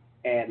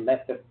 and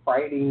let the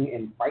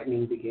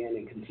frightening begin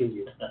and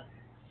continue.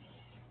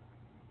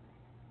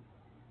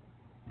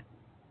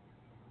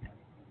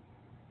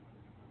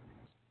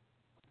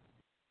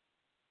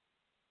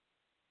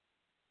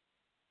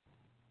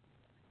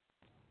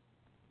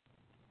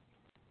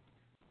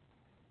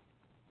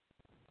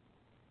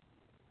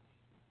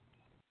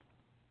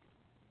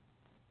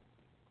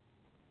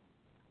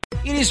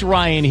 It is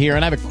Ryan here,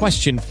 and I have a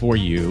question for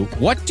you.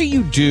 What do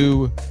you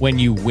do when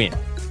you win?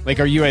 Like,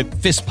 are you a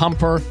fist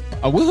pumper,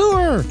 a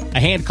woohooer, a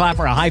hand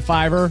clapper, a high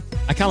fiver?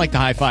 I kind of like the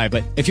high five,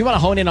 but if you want to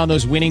hone in on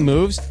those winning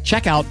moves,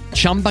 check out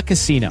Chumba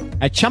Casino.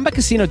 At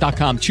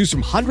ChumbaCasino.com, choose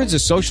from hundreds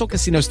of social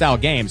casino-style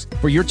games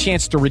for your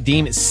chance to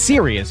redeem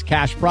serious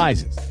cash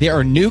prizes. There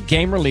are new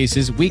game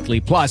releases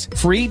weekly, plus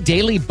free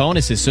daily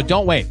bonuses, so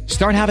don't wait.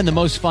 Start having the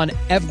most fun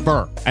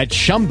ever at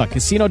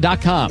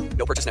ChumbaCasino.com.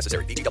 No purchase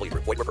necessary. VGW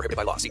Group. Void where prohibited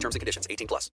by law. See terms and conditions. 18+.